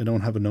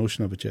don't have a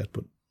notion of it yet,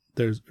 but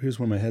here's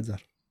where my head's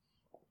at.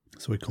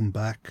 So I come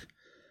back,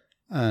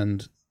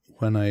 and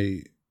when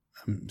I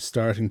am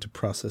starting to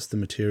process the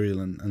material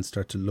and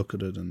start to look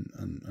at it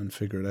and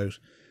figure it out,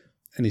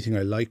 anything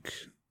I like,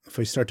 if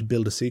I start to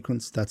build a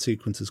sequence, that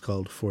sequence is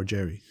called For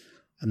Jerry.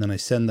 And then I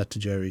send that to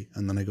Jerry,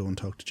 and then I go and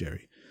talk to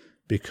Jerry,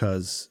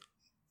 because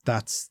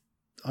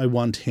I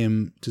want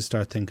him to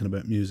start thinking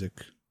about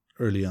music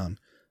early on.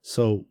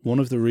 So one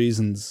of the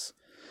reasons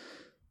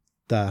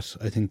that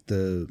I think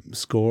the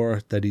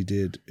score that he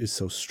did is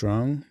so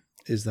strong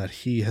is that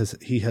he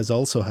has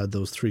also had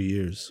those 3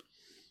 years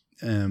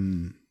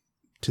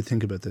to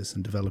think about this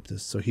and develop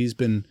this. So he's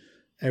been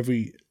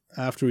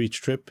after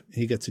each trip,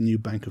 he gets a new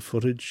bank of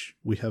footage.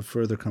 We have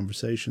further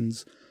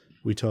conversations.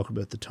 We talk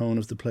about the tone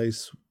of the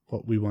place,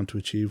 what we want to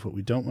achieve, what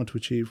we don't want to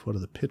achieve, what are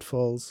the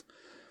pitfalls.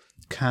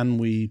 Can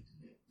we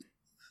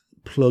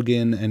plug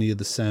in any of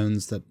the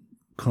sounds that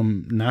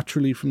come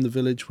naturally from the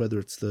village, whether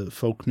it's the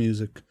folk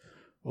music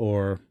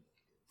or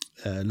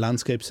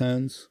landscape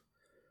sounds?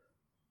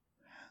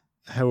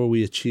 How are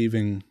we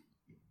achieving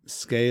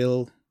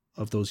scale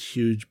of those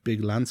huge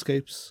big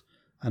landscapes,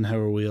 and how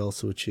are we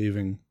also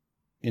achieving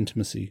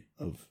intimacy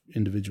of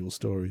individual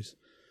stories?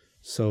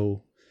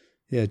 So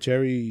yeah,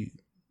 the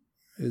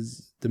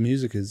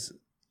music is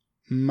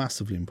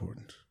massively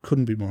important.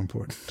 Couldn't be more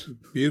important.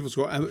 Beautiful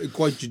score.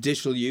 Quite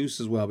judicial use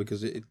as well,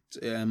 because it's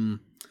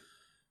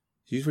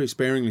used very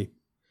sparingly.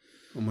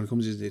 And when it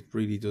comes to it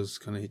really does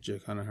kind of hit you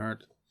kind of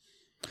hard.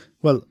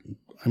 Well,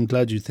 I'm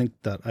glad you think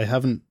that. I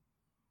haven't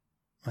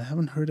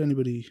heard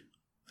anybody.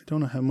 I don't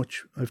know how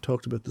much I've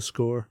talked about the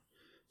score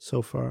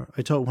so far.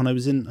 I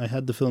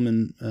had the film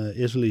in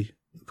Italy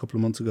a couple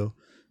of months ago,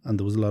 and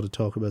there was a lot of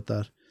talk about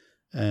that.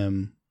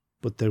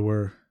 But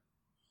the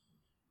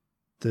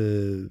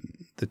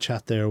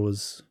chat there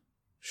was,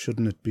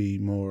 shouldn't it be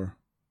more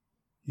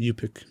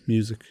Yupik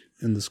music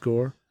in the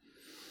score?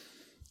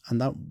 And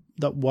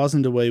that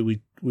wasn't the way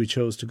we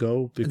chose to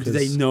go, because do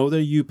they know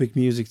their Yupik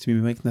music to be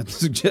making that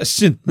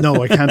suggestion?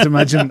 No, I can't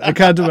imagine. I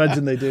can't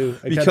imagine they do.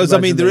 Because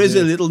there is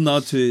a little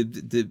nod to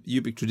the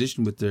Yupik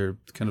tradition with their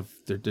kind of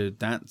their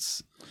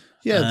dance.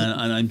 Yeah,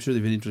 and I'm sure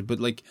they've been interested, but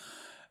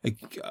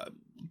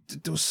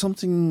there was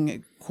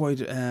something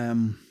quite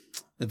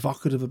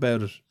evocative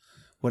about it,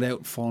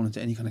 without falling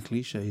into any kind of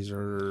cliches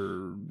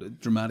or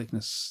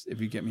dramaticness,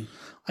 if you get me.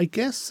 I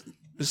guess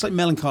there's like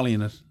melancholy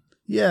in it.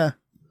 Yeah,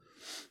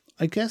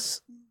 I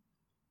guess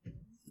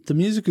the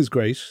music is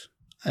great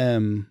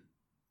on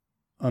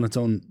its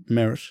own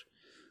merit,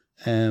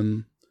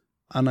 and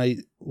I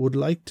would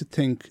like to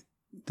think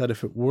that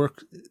if it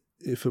works,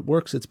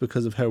 it's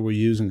because of how we're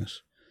using it.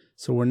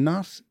 So we're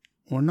not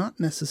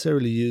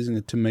necessarily using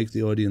it to make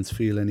the audience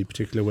feel any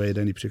particular way at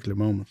any particular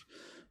moment.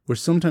 We're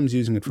sometimes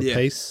using it for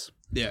pace.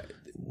 Yeah.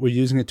 We're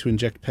using it to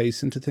inject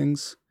pace into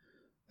things.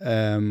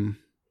 We're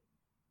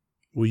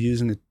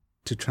using it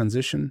to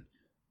transition.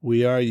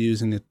 We are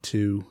using it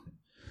to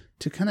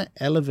kind of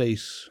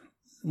elevate.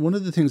 One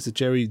of the things that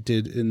Jerry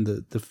did in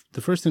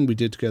the first thing we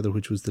did together,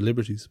 which was the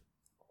Liberties,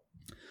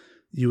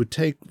 you would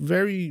take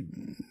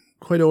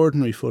quite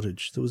ordinary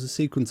footage. There was a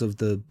sequence of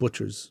the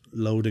butchers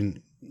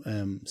loading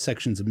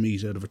sections of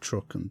meat out of a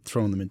truck and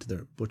throwing them into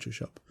their butcher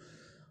shop.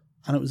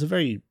 And it was a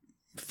very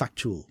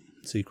factual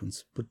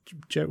sequence. But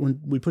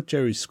when we put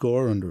Jerry's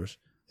score under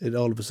it,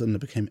 all of a sudden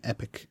it became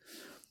epic.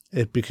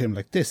 It became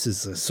like, this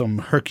is some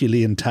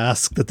Herculean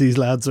task that these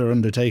lads are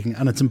undertaking,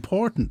 and it's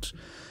important.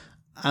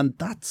 And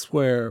that's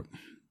where,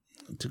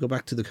 to go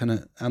back to the kind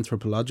of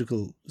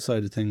anthropological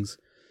side of things,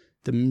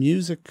 the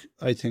music,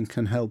 I think,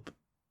 can help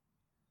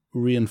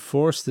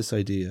reinforce this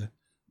idea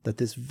that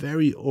this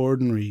very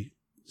ordinary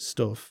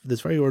stuff,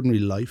 this very ordinary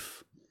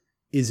life,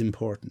 is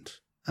important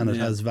and it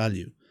has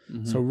value.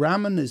 Mm-hmm. So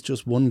Ramin is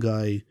just one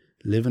guy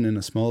living in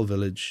a small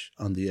village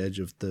on the edge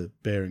of the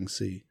Bering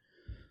Sea.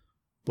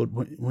 But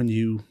when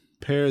you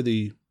pair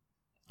the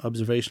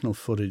observational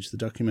footage, the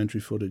documentary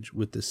footage,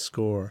 with this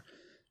score,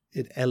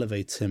 it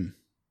elevates him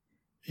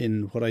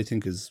in what I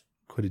think is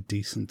quite a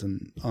decent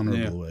and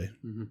honourable way.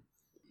 Mm-hmm.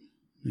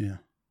 Yeah.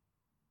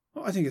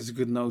 Well, I think it's a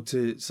good note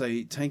to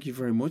say thank you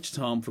very much,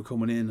 Tom, for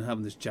coming in and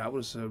having this chat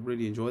with us. I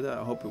really enjoyed that.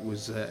 I hope it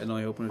was an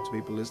eye-opener to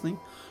people listening.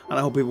 And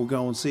I hope people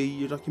go and see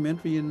your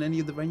documentary in any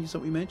of the venues that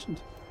we mentioned.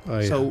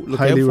 I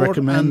highly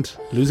recommend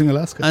Losing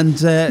Alaska. And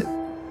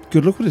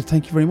good luck with it.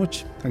 Thank you very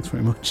much. Thanks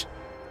very much.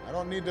 I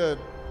don't need to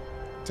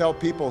tell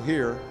people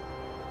here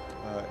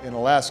in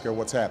Alaska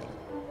what's happening.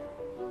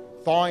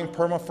 Thawing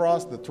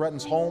permafrost that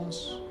threatens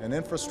homes and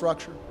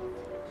infrastructure,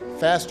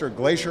 faster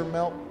glacier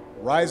melt,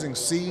 rising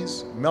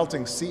seas,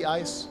 melting sea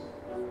ice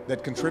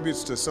that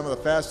contributes to some of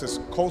the fastest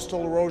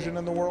coastal erosion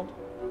in the world.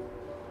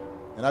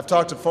 And I've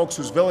talked to folks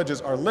whose villages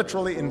are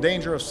literally in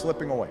danger of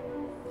slipping away.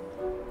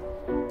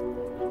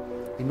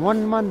 In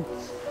 1 month,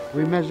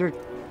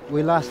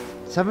 we lost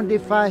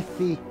 75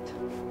 feet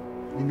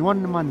in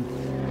 1 month.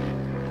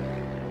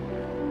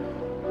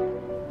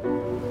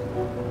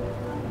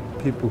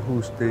 People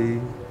who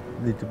stay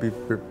need to be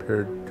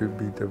prepared to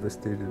be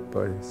devastated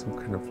by some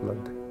kind of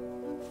flood.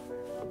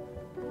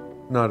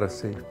 Not a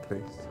safe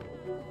place.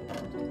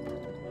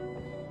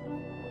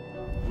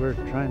 We're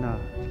trying to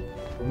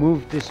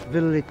move this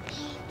village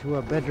to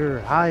a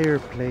better, higher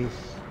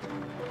place.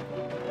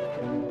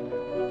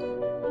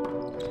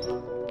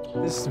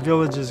 This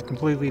village is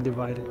completely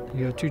divided.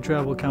 You have two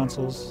tribal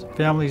councils.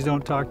 Families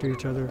don't talk to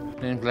each other.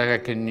 Seems like I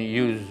can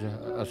use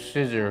a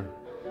scissor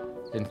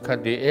and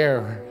cut the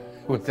air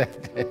with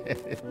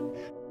that.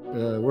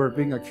 We're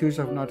being accused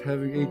of not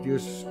having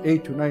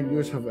 8 to 9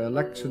 years of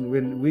election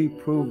when we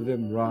proved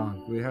them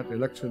wrong. We had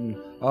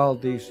election all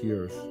these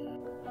years.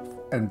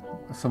 And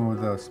some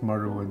of the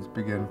smarter ones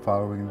began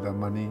following the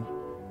money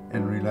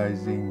and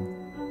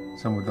realizing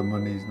some of the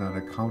money is not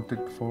accounted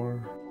for.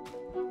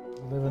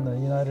 We live in the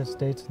United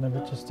States, in the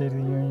richest state of the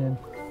Union,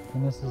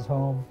 and this is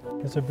home.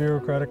 It's a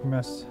bureaucratic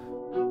mess.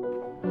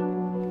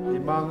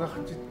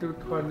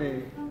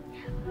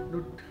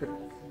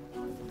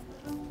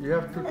 You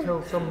have to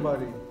tell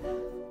somebody.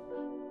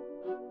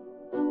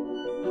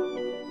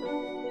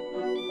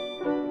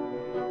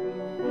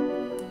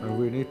 And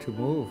we need to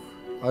move.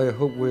 I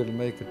hope we'll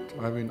make it.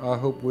 I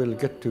hope we'll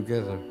get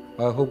together.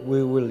 I hope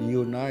we will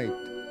unite.